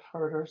work. I've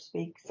heard her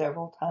speak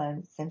several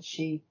times since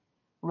she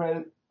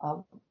wrote,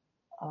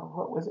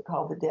 what was it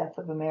called, The Death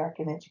of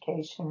American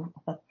Education,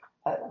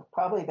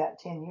 probably about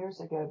 10 years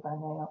ago by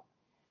now.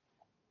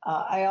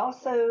 I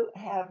also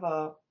have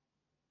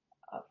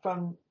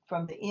from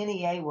the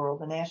NEA world,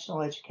 the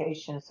National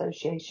Education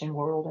Association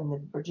world, and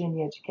the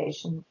Virginia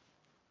Education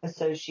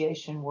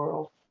Association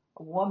world,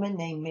 a woman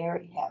named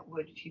Mary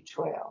Hatwood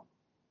Futrell,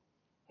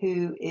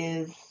 who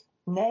is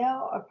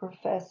now a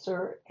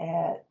professor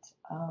at,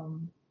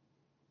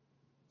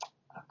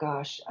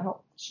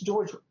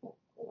 George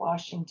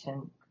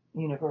Washington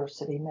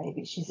University,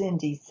 maybe. She's in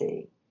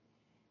D.C.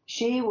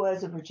 She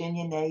was a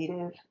Virginia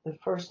native, the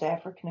first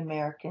African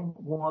American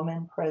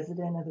woman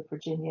president of the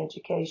Virginia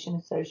Education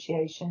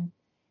Association,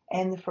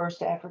 and the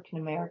first African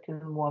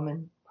American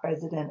woman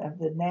president of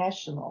the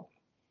National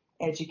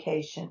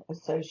Education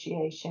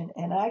Association.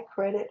 And I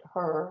credit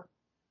her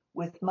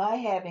with my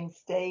having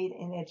stayed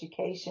in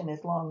education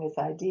as long as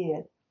I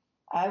did.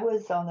 I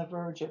was on the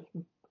verge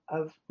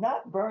of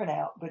not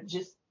burnout, but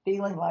just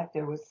feeling like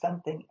there was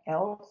something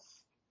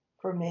else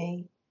for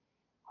me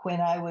when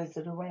I was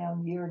at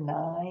around year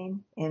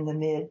 9 in the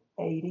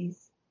mid-'80s.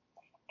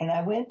 And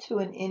I went to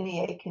an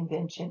NEA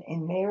convention,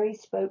 and Mary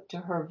spoke to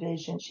her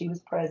vision. She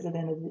was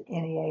president of the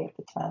NEA at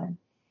the time.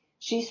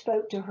 She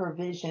spoke to her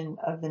vision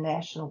of the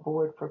National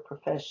Board for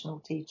Professional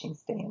Teaching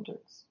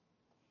Standards.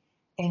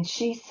 And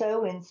she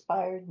so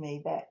inspired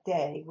me that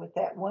day with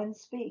that one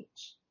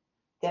speech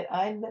that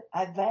I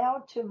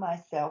vowed to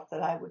myself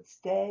that I would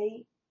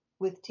stay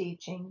with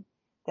teaching,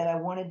 that I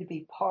wanted to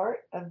be part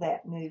of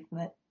that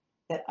movement,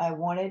 that I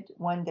wanted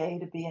one day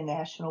to be a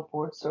national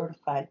board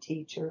certified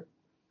teacher.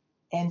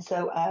 And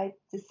so I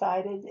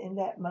decided in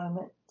that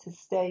moment to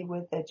stay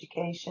with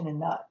education and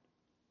not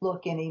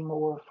look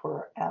anymore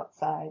for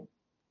outside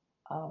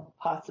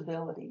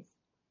possibilities.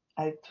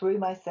 I threw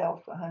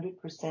myself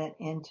 100%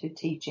 into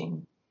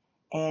teaching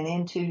and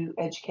into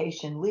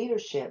education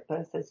leadership,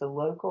 both as a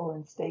local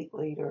and state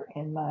leader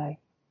in my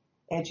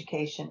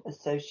education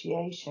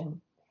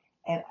association.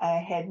 And I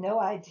had no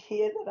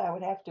idea that I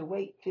would have to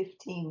wait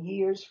 15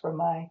 years for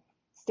my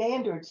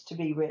standards to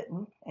be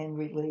written and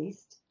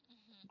released.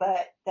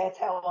 But that's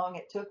how long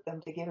it took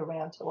them to get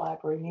around to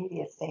library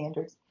media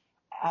standards.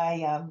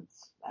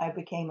 I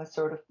became a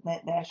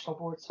national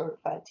board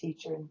certified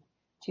teacher in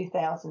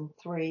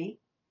 2003,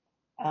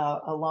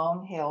 a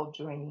long held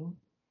dream.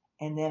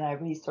 And then I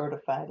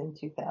recertified in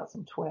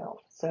 2012.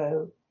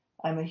 So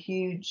I'm a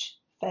huge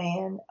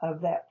fan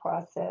of that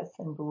process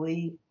and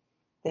believe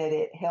that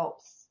it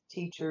helps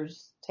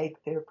teachers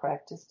take their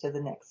practice to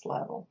the next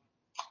level.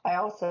 I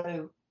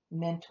also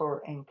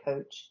mentor and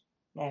coach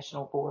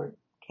national board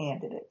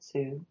candidates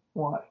who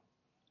want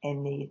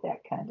and need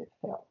that kind of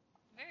help.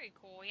 Very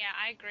cool. Yeah,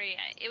 I agree.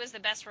 It was the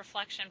best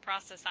reflection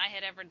process I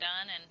had ever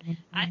done, and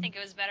I Mm-hmm. think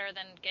it was better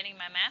than getting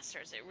my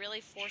master's. It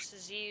really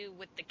forces you,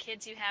 with the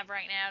kids you have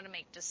right now, to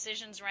make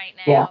decisions right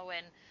Yeah, now,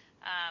 and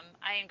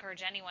I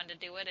encourage anyone to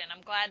do it. And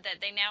I'm glad that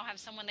they now have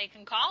someone they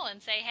can call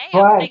and say, "Hey,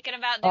 I'm right, thinking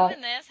about right.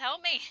 doing this.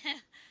 Help me."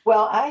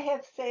 Well, I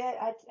have said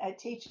I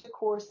teach a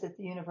course at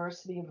the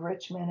University of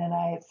Richmond, and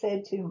I have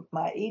said to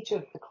each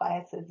of the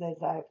classes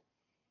as I've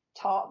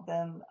taught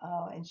them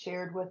and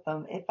shared with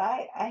them, if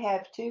I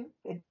have 2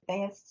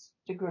 advanced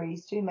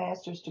degrees, 2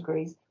 master's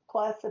degrees,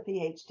 plus a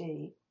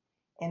PhD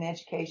in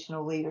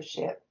educational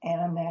leadership, and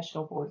I'm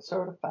national board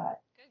certified.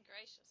 Good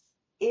gracious.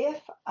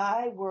 If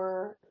I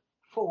were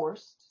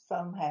forced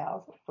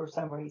somehow, for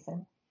some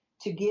reason,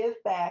 to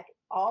give back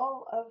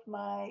all of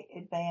my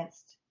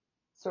advanced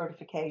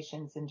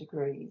certifications and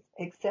degrees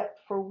except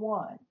for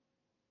one,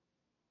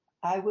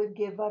 I would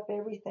give up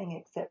everything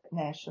except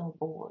national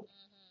board.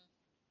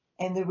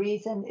 And the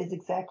reason is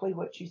exactly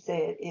what you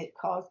said. It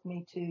caused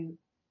me to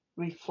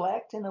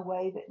reflect in a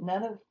way that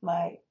none of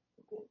my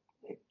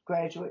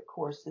graduate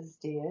courses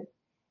did.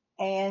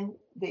 And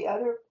the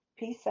other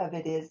piece of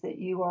it is that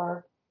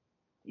you're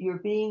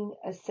being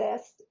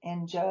assessed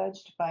and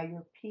judged by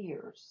your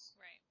peers.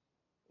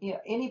 Right.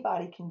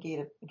 Anybody can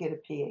get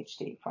a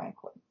PhD,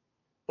 frankly.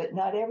 but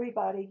not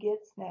everybody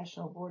gets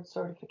national board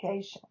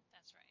certification.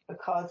 That's right.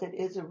 Because it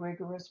is a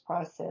rigorous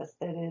process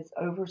that is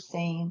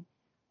overseen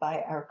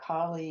by our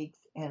colleagues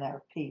and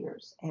our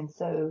peers. And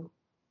so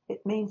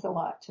it means a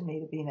lot to me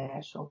to be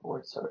national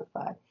board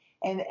certified.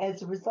 And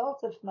as a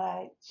result of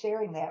my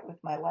sharing that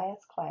with my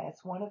last class,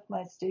 one of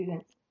my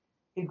students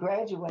who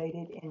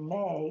graduated in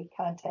May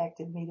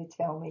contacted me to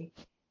tell me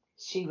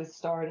she was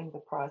starting the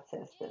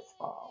process this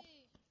fall.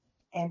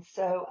 And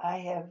so I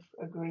have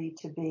agreed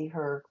to be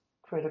her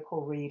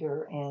critical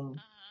reader and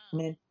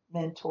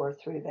mentor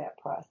through that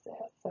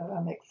process. So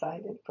I'm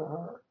excited for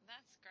her.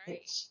 That's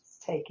great. She's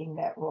taking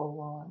that role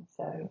on.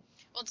 So.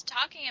 Well, it's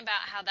talking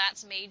about how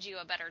that's made you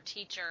a better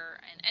teacher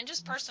and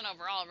just person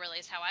overall really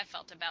is how I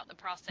felt about the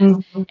process.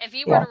 Mm-hmm. If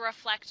you were to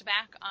reflect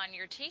back on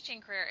your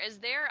teaching career, is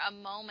there a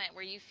moment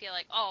where you feel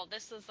like, oh,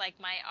 this is like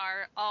my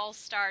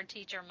all-star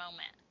teacher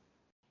moment?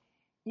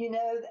 You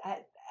know,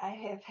 I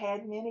have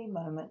had many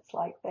moments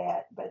like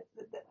that, but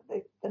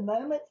the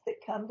moments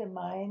that come to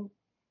mind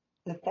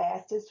the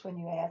fastest when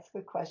you ask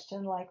a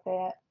question like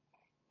that,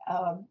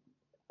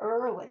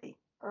 early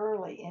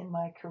in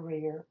my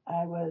career,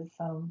 I was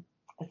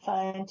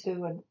assigned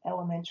to an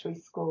elementary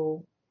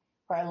school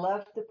where I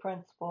loved the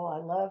principal, I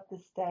loved the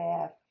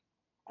staff,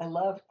 I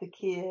loved the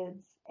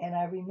kids, and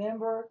I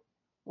remember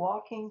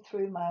walking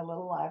through my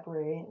little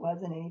library. It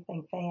wasn't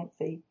anything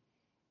fancy,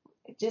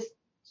 just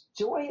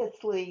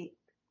joyously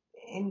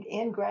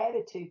in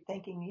gratitude,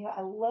 thinking, you know,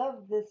 I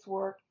love this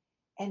work,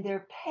 and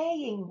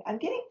I'm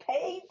getting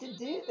paid to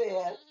do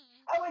this.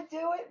 I would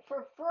do it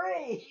for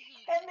free,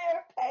 and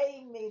they're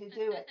paying me to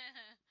do it.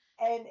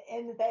 And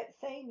in that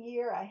same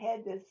year, I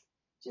had this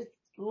just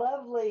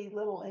lovely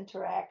little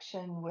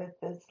interaction with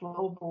this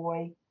little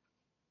boy.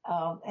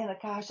 And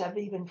gosh, I've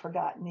even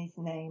forgotten his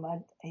name.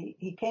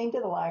 He came to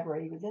the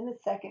library. He was in the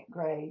second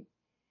grade,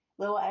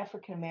 little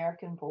African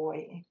American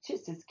boy,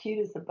 just as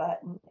cute as a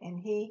button. And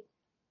he,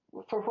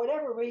 for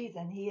whatever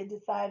reason, he had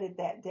decided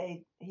that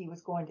day he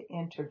was going to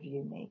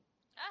interview me.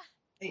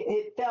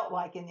 It felt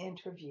like an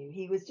interview.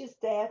 He was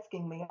just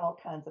asking me all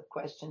kinds of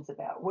questions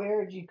about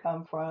where did you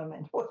come from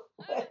and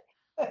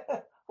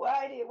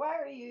why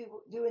are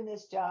you doing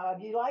this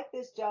job? You like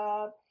this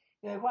job?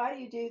 You know, why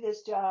do you do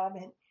this job?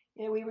 And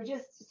you know, we were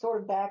just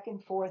sort of back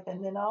and forth.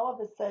 And then all of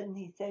a sudden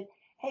he said,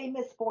 "Hey,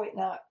 Miss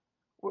Boitnott,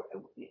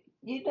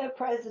 you know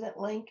President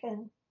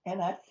Lincoln?"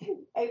 And I said,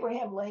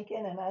 "Abraham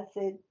Lincoln." And I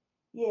said,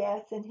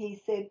 "Yes." And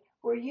he said,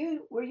 were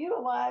you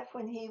alive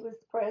when he was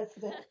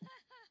president?"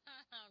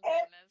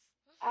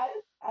 Oh,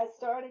 I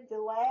started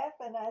to laugh,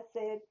 and I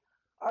said,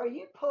 "Are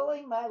you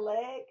pulling my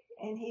leg?"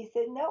 And he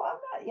said, "No, I'm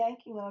not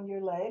yanking on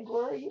your leg.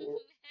 Were you?"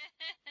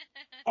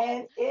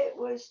 And it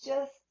was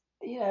just,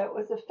 you know, it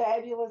was a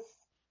fabulous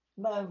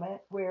moment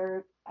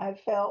where I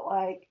felt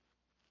like,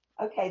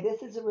 okay,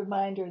 this is a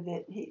reminder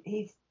that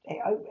he's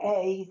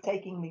A, he's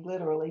taking me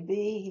literally.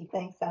 B, he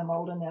thinks I'm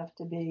old enough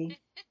to be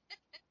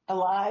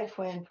alive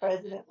when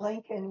President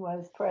Lincoln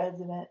was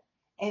president.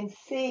 And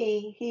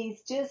C,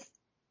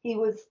 he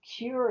was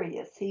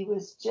curious. He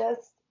was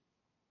just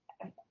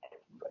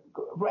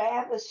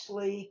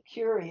ravishly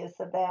curious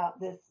about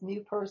this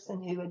new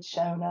person who had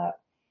shown up.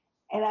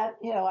 And I,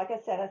 you know, like I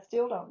said, I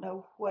still don't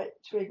know what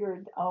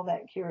triggered all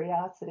that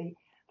curiosity,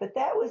 but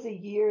that was a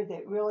year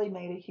that really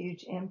made a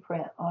huge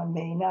imprint on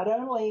me. Not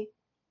only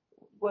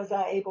was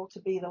I able to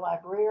be the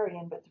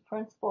librarian, but the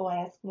principal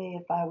asked me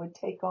if I would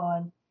take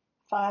on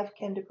 5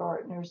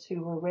 kindergartners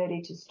who were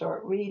ready to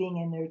start reading,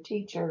 and their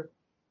teacher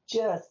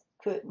just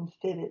couldn't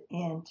fit it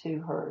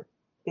into her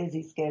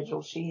busy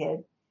schedule. She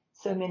had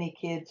so many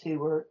kids who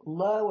were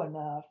low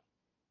enough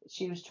that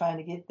she was trying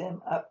to get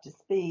them up to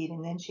speed.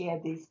 And then she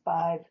had these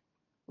 5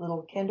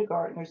 little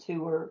kindergartners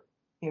who were,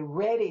 you know,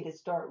 ready to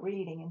start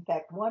reading. In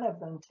fact, one of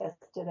them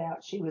tested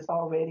out. She was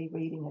already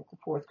reading at the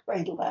 4th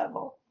grade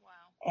level.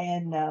 Wow.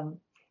 And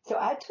so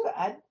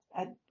I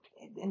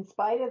in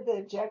spite of the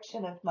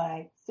objection of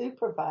my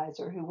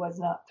supervisor, who was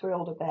not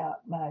thrilled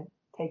about my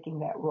taking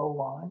that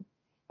role on,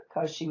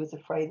 because she was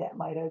afraid that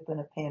might open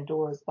a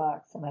Pandora's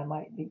box and I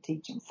might be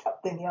teaching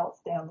something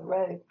else down the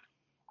road,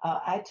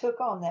 I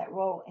took on that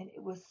role, and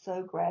it was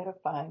so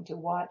gratifying to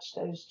watch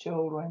those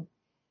children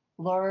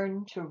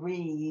learn to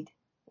read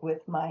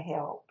with my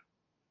help.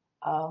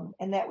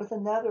 And that was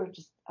another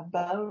just a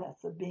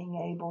bonus of being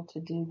able to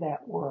do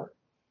that work.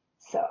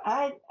 So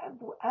I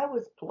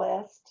was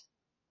blessed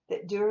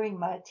that during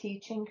my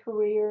teaching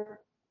career,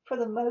 for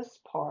the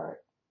most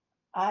part,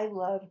 I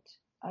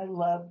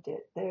loved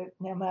it.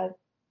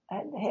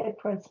 I had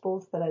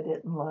principals that I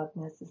didn't love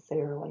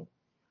necessarily,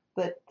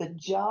 but the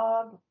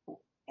job,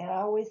 and I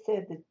always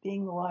said that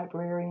being the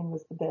librarian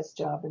was the best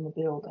job in the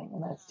building,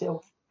 and I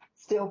still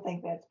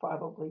think that's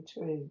probably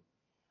true.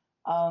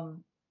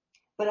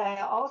 But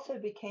I also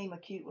became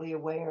acutely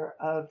aware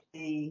of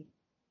the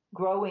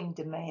growing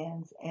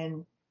demands,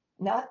 and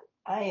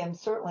I am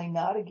certainly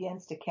not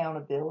against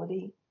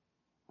accountability,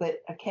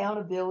 but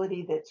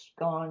accountability that's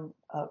gone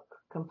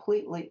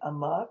completely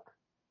amok,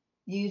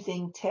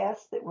 using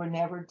tests that were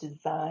never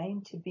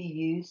designed to be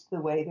used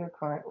the way they're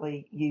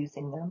currently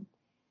using them,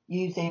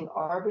 using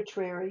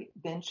arbitrary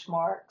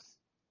benchmarks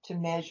to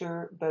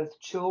measure both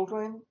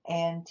children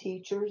and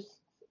teachers'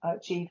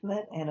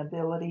 achievement and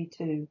ability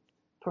to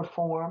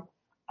perform.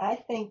 I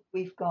think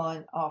we've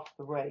gone off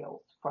the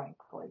rails,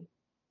 frankly,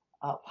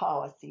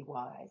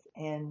 policy-wise.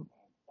 And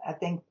I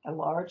think a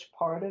large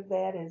part of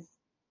that is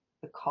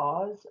the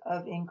cause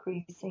of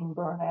increasing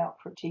burnout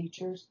for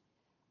teachers.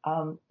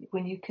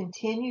 When you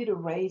continue to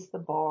raise the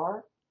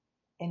bar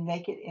and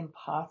make it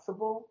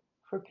impossible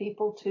for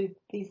people to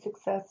be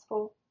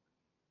successful,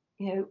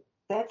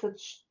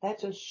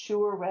 that's a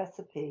sure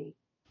recipe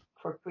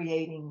for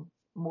creating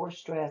more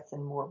stress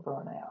and more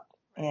burnout.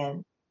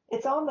 And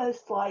it's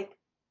almost like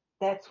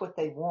that's what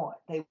they want.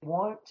 They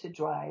want to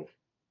drive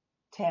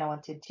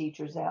talented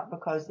teachers out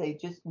because they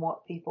just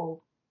want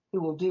people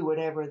who will do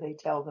whatever they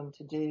tell them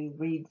to do,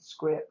 read the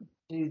script,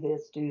 do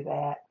this, do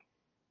that.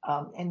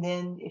 And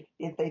then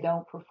if they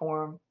don't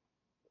perform,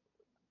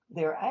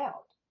 they're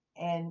out.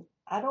 And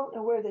I don't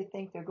know where they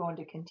think they're going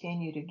to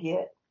continue to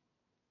get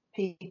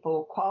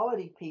people,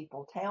 quality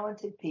people,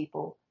 talented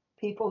people,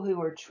 people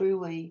who are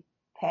truly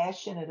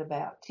passionate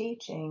about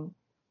teaching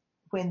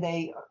when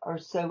they are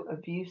so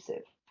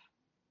abusive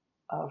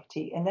of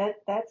teaching. And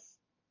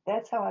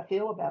that's how I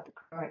feel about the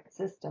current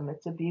system.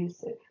 It's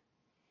abusive.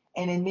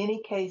 And in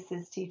many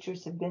cases,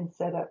 teachers have been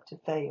set up to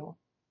fail.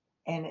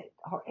 And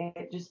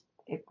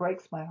it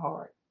breaks my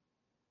heart,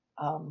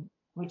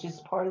 which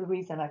is part of the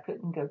reason I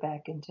couldn't go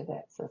back into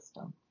that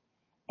system.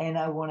 And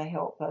I want to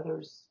help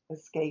others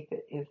escape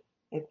it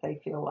if they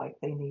feel like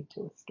they need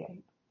to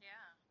escape. Yeah,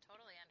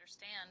 totally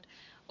understand.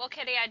 Well,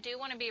 Kitty, I do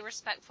want to be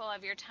respectful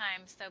of your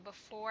time. So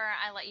before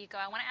I let you go,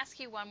 I want to ask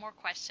you one more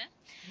question.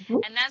 Mm-hmm.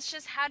 And that's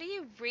just, how do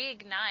you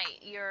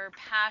reignite your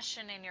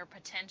passion and your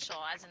potential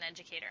as an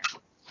educator?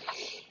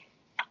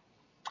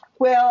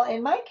 Well,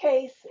 in my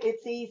case,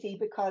 it's easy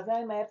because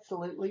I'm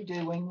absolutely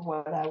doing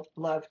what I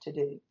love to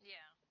do.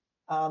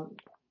 Yeah.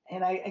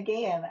 And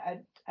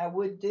I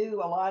would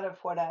do a lot of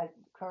what I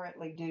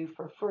currently do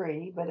for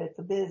free, but it's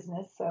a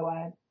business, so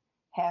I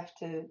have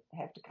to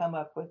come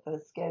up with a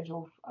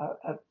schedule,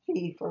 a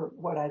fee for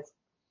what I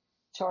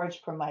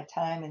charge for my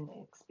time and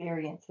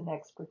experience and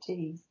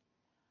expertise.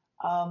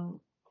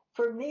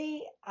 For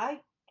me, I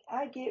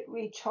get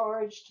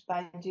recharged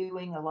by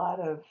doing a lot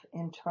of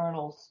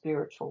internal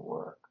spiritual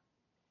work,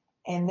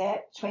 and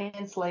that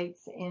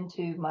translates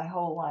into my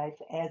whole life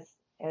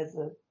as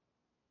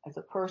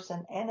a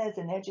person and as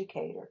an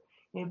educator.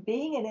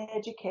 Being an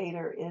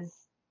educator is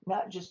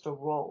not just a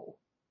role.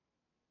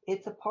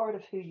 It's a part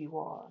of who you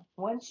are.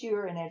 Once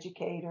you're an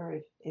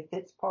educator, if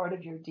it's part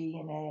of your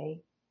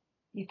DNA,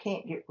 you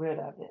can't get rid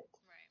of it.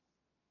 Right.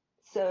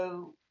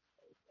 So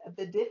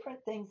the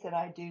different things that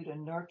I do to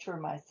nurture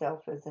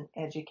myself as an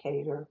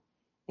educator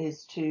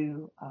is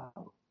to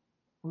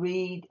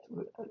read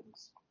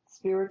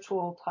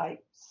spiritual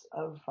types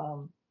of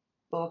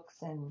books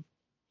and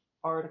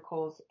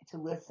articles, to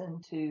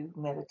listen to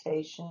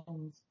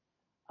meditations.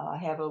 I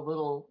have a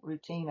little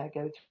routine I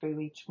go through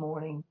each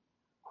morning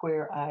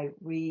where I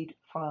read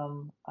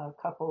from a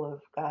couple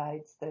of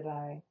guides that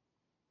I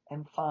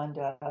am fond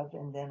of,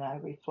 and then I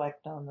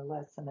reflect on the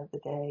lesson of the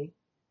day.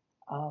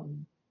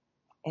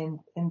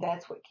 And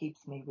that's what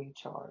keeps me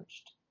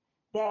recharged.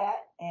 That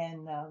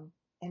and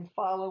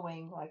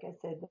following, like I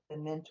said, the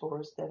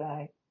mentors that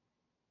I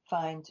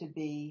find to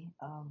be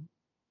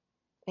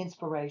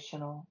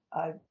inspirational.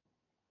 I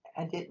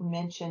didn't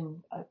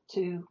mention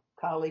two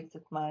colleagues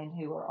of mine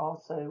who are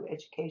also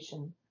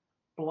education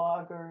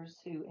bloggers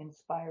who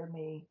inspire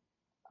me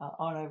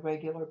on a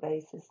regular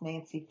basis.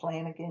 Nancy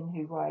Flanagan,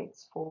 who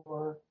writes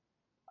for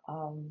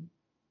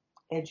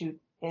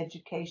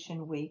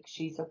Education Week.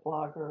 She's a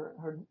blogger.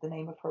 The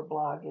name of her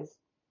blog is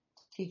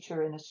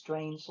Teacher in a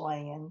Strange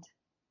Land.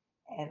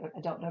 And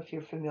I don't know if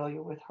you're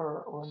familiar with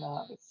her or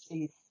not, but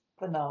she's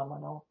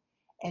phenomenal.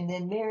 And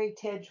then Mary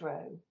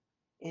Tedrow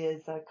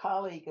is a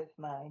colleague of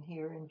mine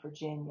here in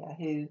Virginia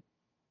who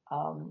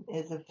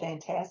is a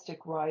fantastic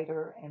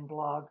writer and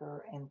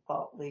blogger and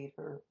thought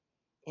leader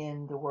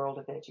in the world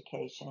of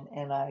education,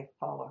 and I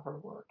follow her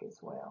work as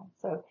well.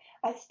 So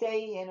I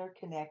stay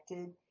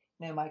interconnected.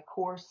 My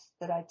course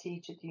that I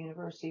teach at the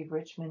University of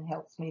Richmond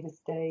helps me to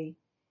stay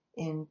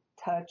in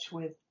touch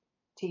with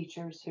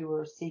teachers who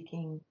are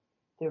seeking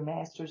their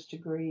master's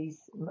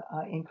degrees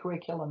in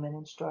curriculum and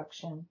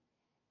instruction.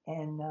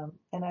 And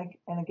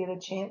I get a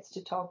chance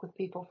to talk with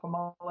people from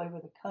all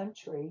over the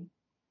country,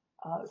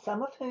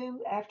 some of whom,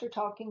 after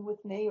talking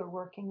with me or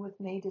working with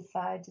me,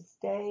 decide to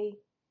stay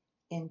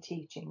in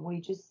teaching.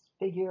 We just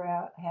figure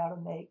out how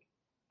to make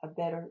a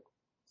better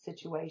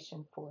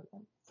situation for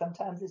them.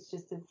 Sometimes it's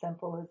just as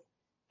simple as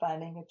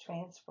finding a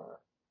transfer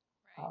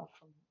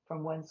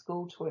from one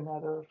school to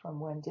another, or from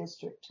one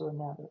district to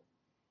another.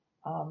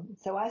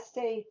 So I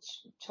stay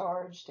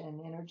charged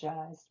and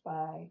energized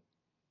by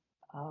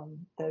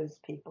those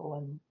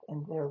people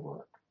and their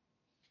work.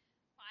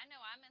 Well, I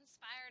know I'm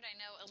inspired. I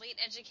know elite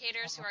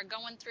educators who are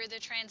going through the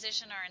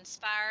transition are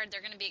inspired.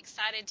 They're going to be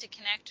excited to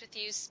connect with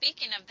you.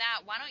 Speaking of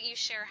that, why don't you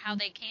share how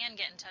they can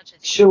get in touch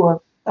with you?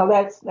 Sure. Oh,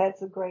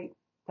 that's a great,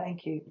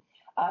 thank you.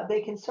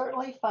 They can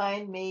certainly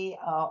find me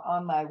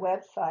on my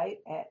website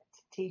at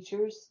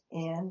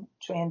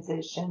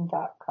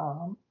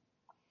teachersintransition.com.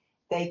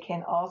 They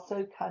can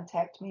also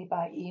contact me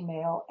by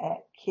email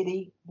at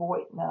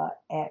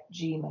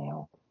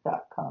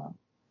kittyboitnott@gmail.com.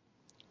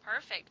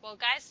 Perfect. Well,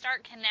 guys,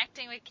 start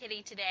connecting with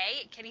Kitty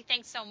today. Kitty,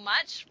 thanks so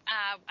much.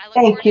 I look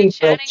Thank forward to you,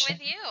 chatting Rich. with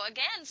you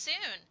again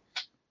soon.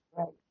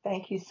 Right.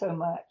 Thank you so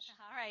much.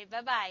 All right.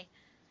 Bye-bye.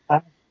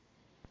 Bye.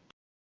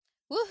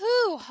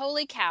 Woohoo!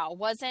 Holy cow.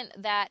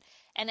 Wasn't that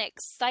an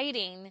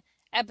exciting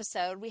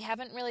episode? We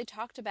haven't really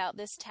talked about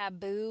this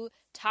taboo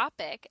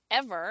topic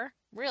ever,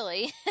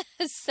 really.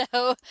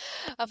 So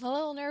I'm a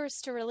little nervous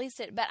to release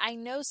it, but I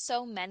know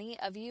so many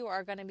of you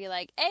are going to be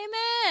like,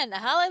 amen,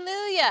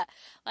 hallelujah.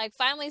 Like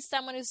finally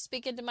someone who's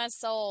speaking to my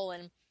soul.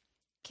 And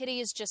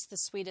Kitty is just the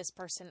sweetest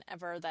person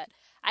ever, that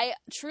I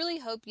truly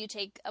hope you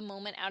take a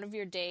moment out of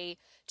your day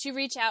to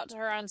reach out to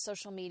her on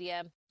social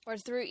media or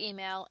through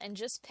email and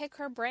just pick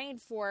her brain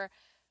for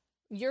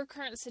your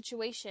current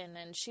situation.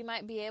 And she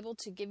might be able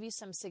to give you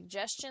some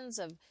suggestions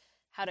of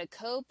how to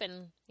cope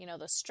and,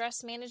 the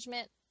stress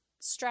management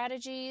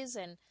strategies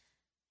and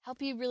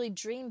help you really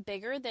dream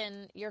bigger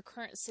than your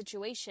current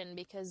situation,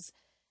 because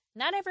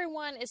not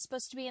everyone is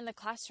supposed to be in the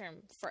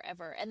classroom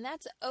forever, and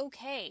that's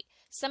okay.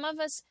 Some of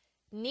us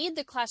need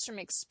the classroom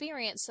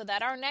experience so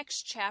that our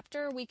next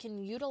chapter we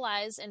can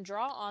utilize and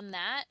draw on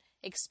that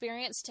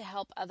experience to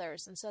help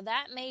others. And so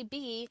that may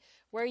be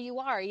where you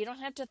are. You don't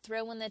have to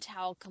throw in the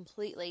towel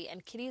completely,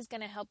 and Kitty's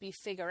going to help you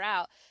figure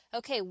out,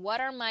 okay,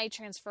 what are my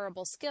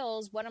transferable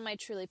skills? What am I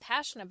truly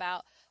passionate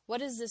about? What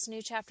does this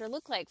new chapter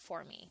look like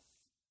for me?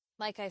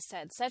 Like I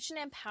said, such an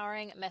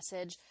empowering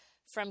message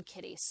from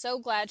Kitty. So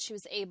glad she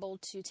was able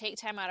to take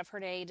time out of her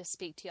day to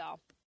speak to y'all.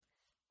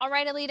 All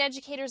right, Elite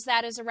Educators,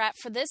 that is a wrap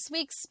for this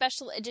week's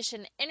special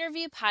edition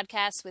interview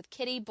podcast with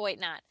Kitty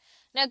Boitnott.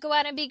 Now go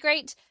out and be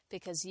great,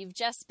 because you've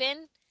just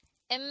been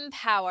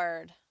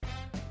empowered.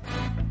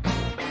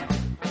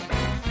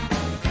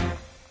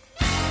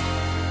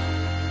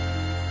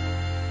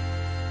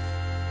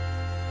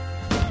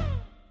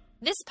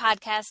 This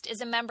podcast is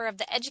a member of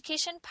the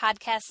Education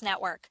Podcast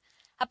Network,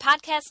 a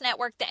podcast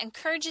network that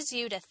encourages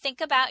you to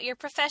think about your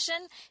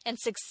profession and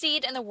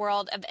succeed in the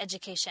world of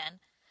education.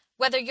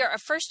 Whether you're a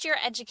first-year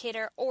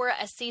educator or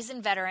a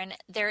seasoned veteran,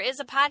 there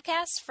is a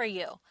podcast for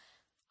you.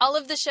 All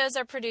of the shows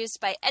are produced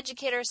by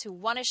educators who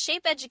want to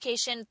shape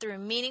education through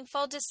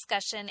meaningful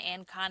discussion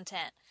and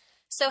content.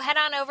 So head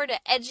on over to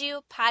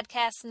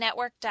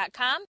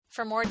edupodcastnetwork.com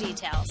for more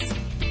details.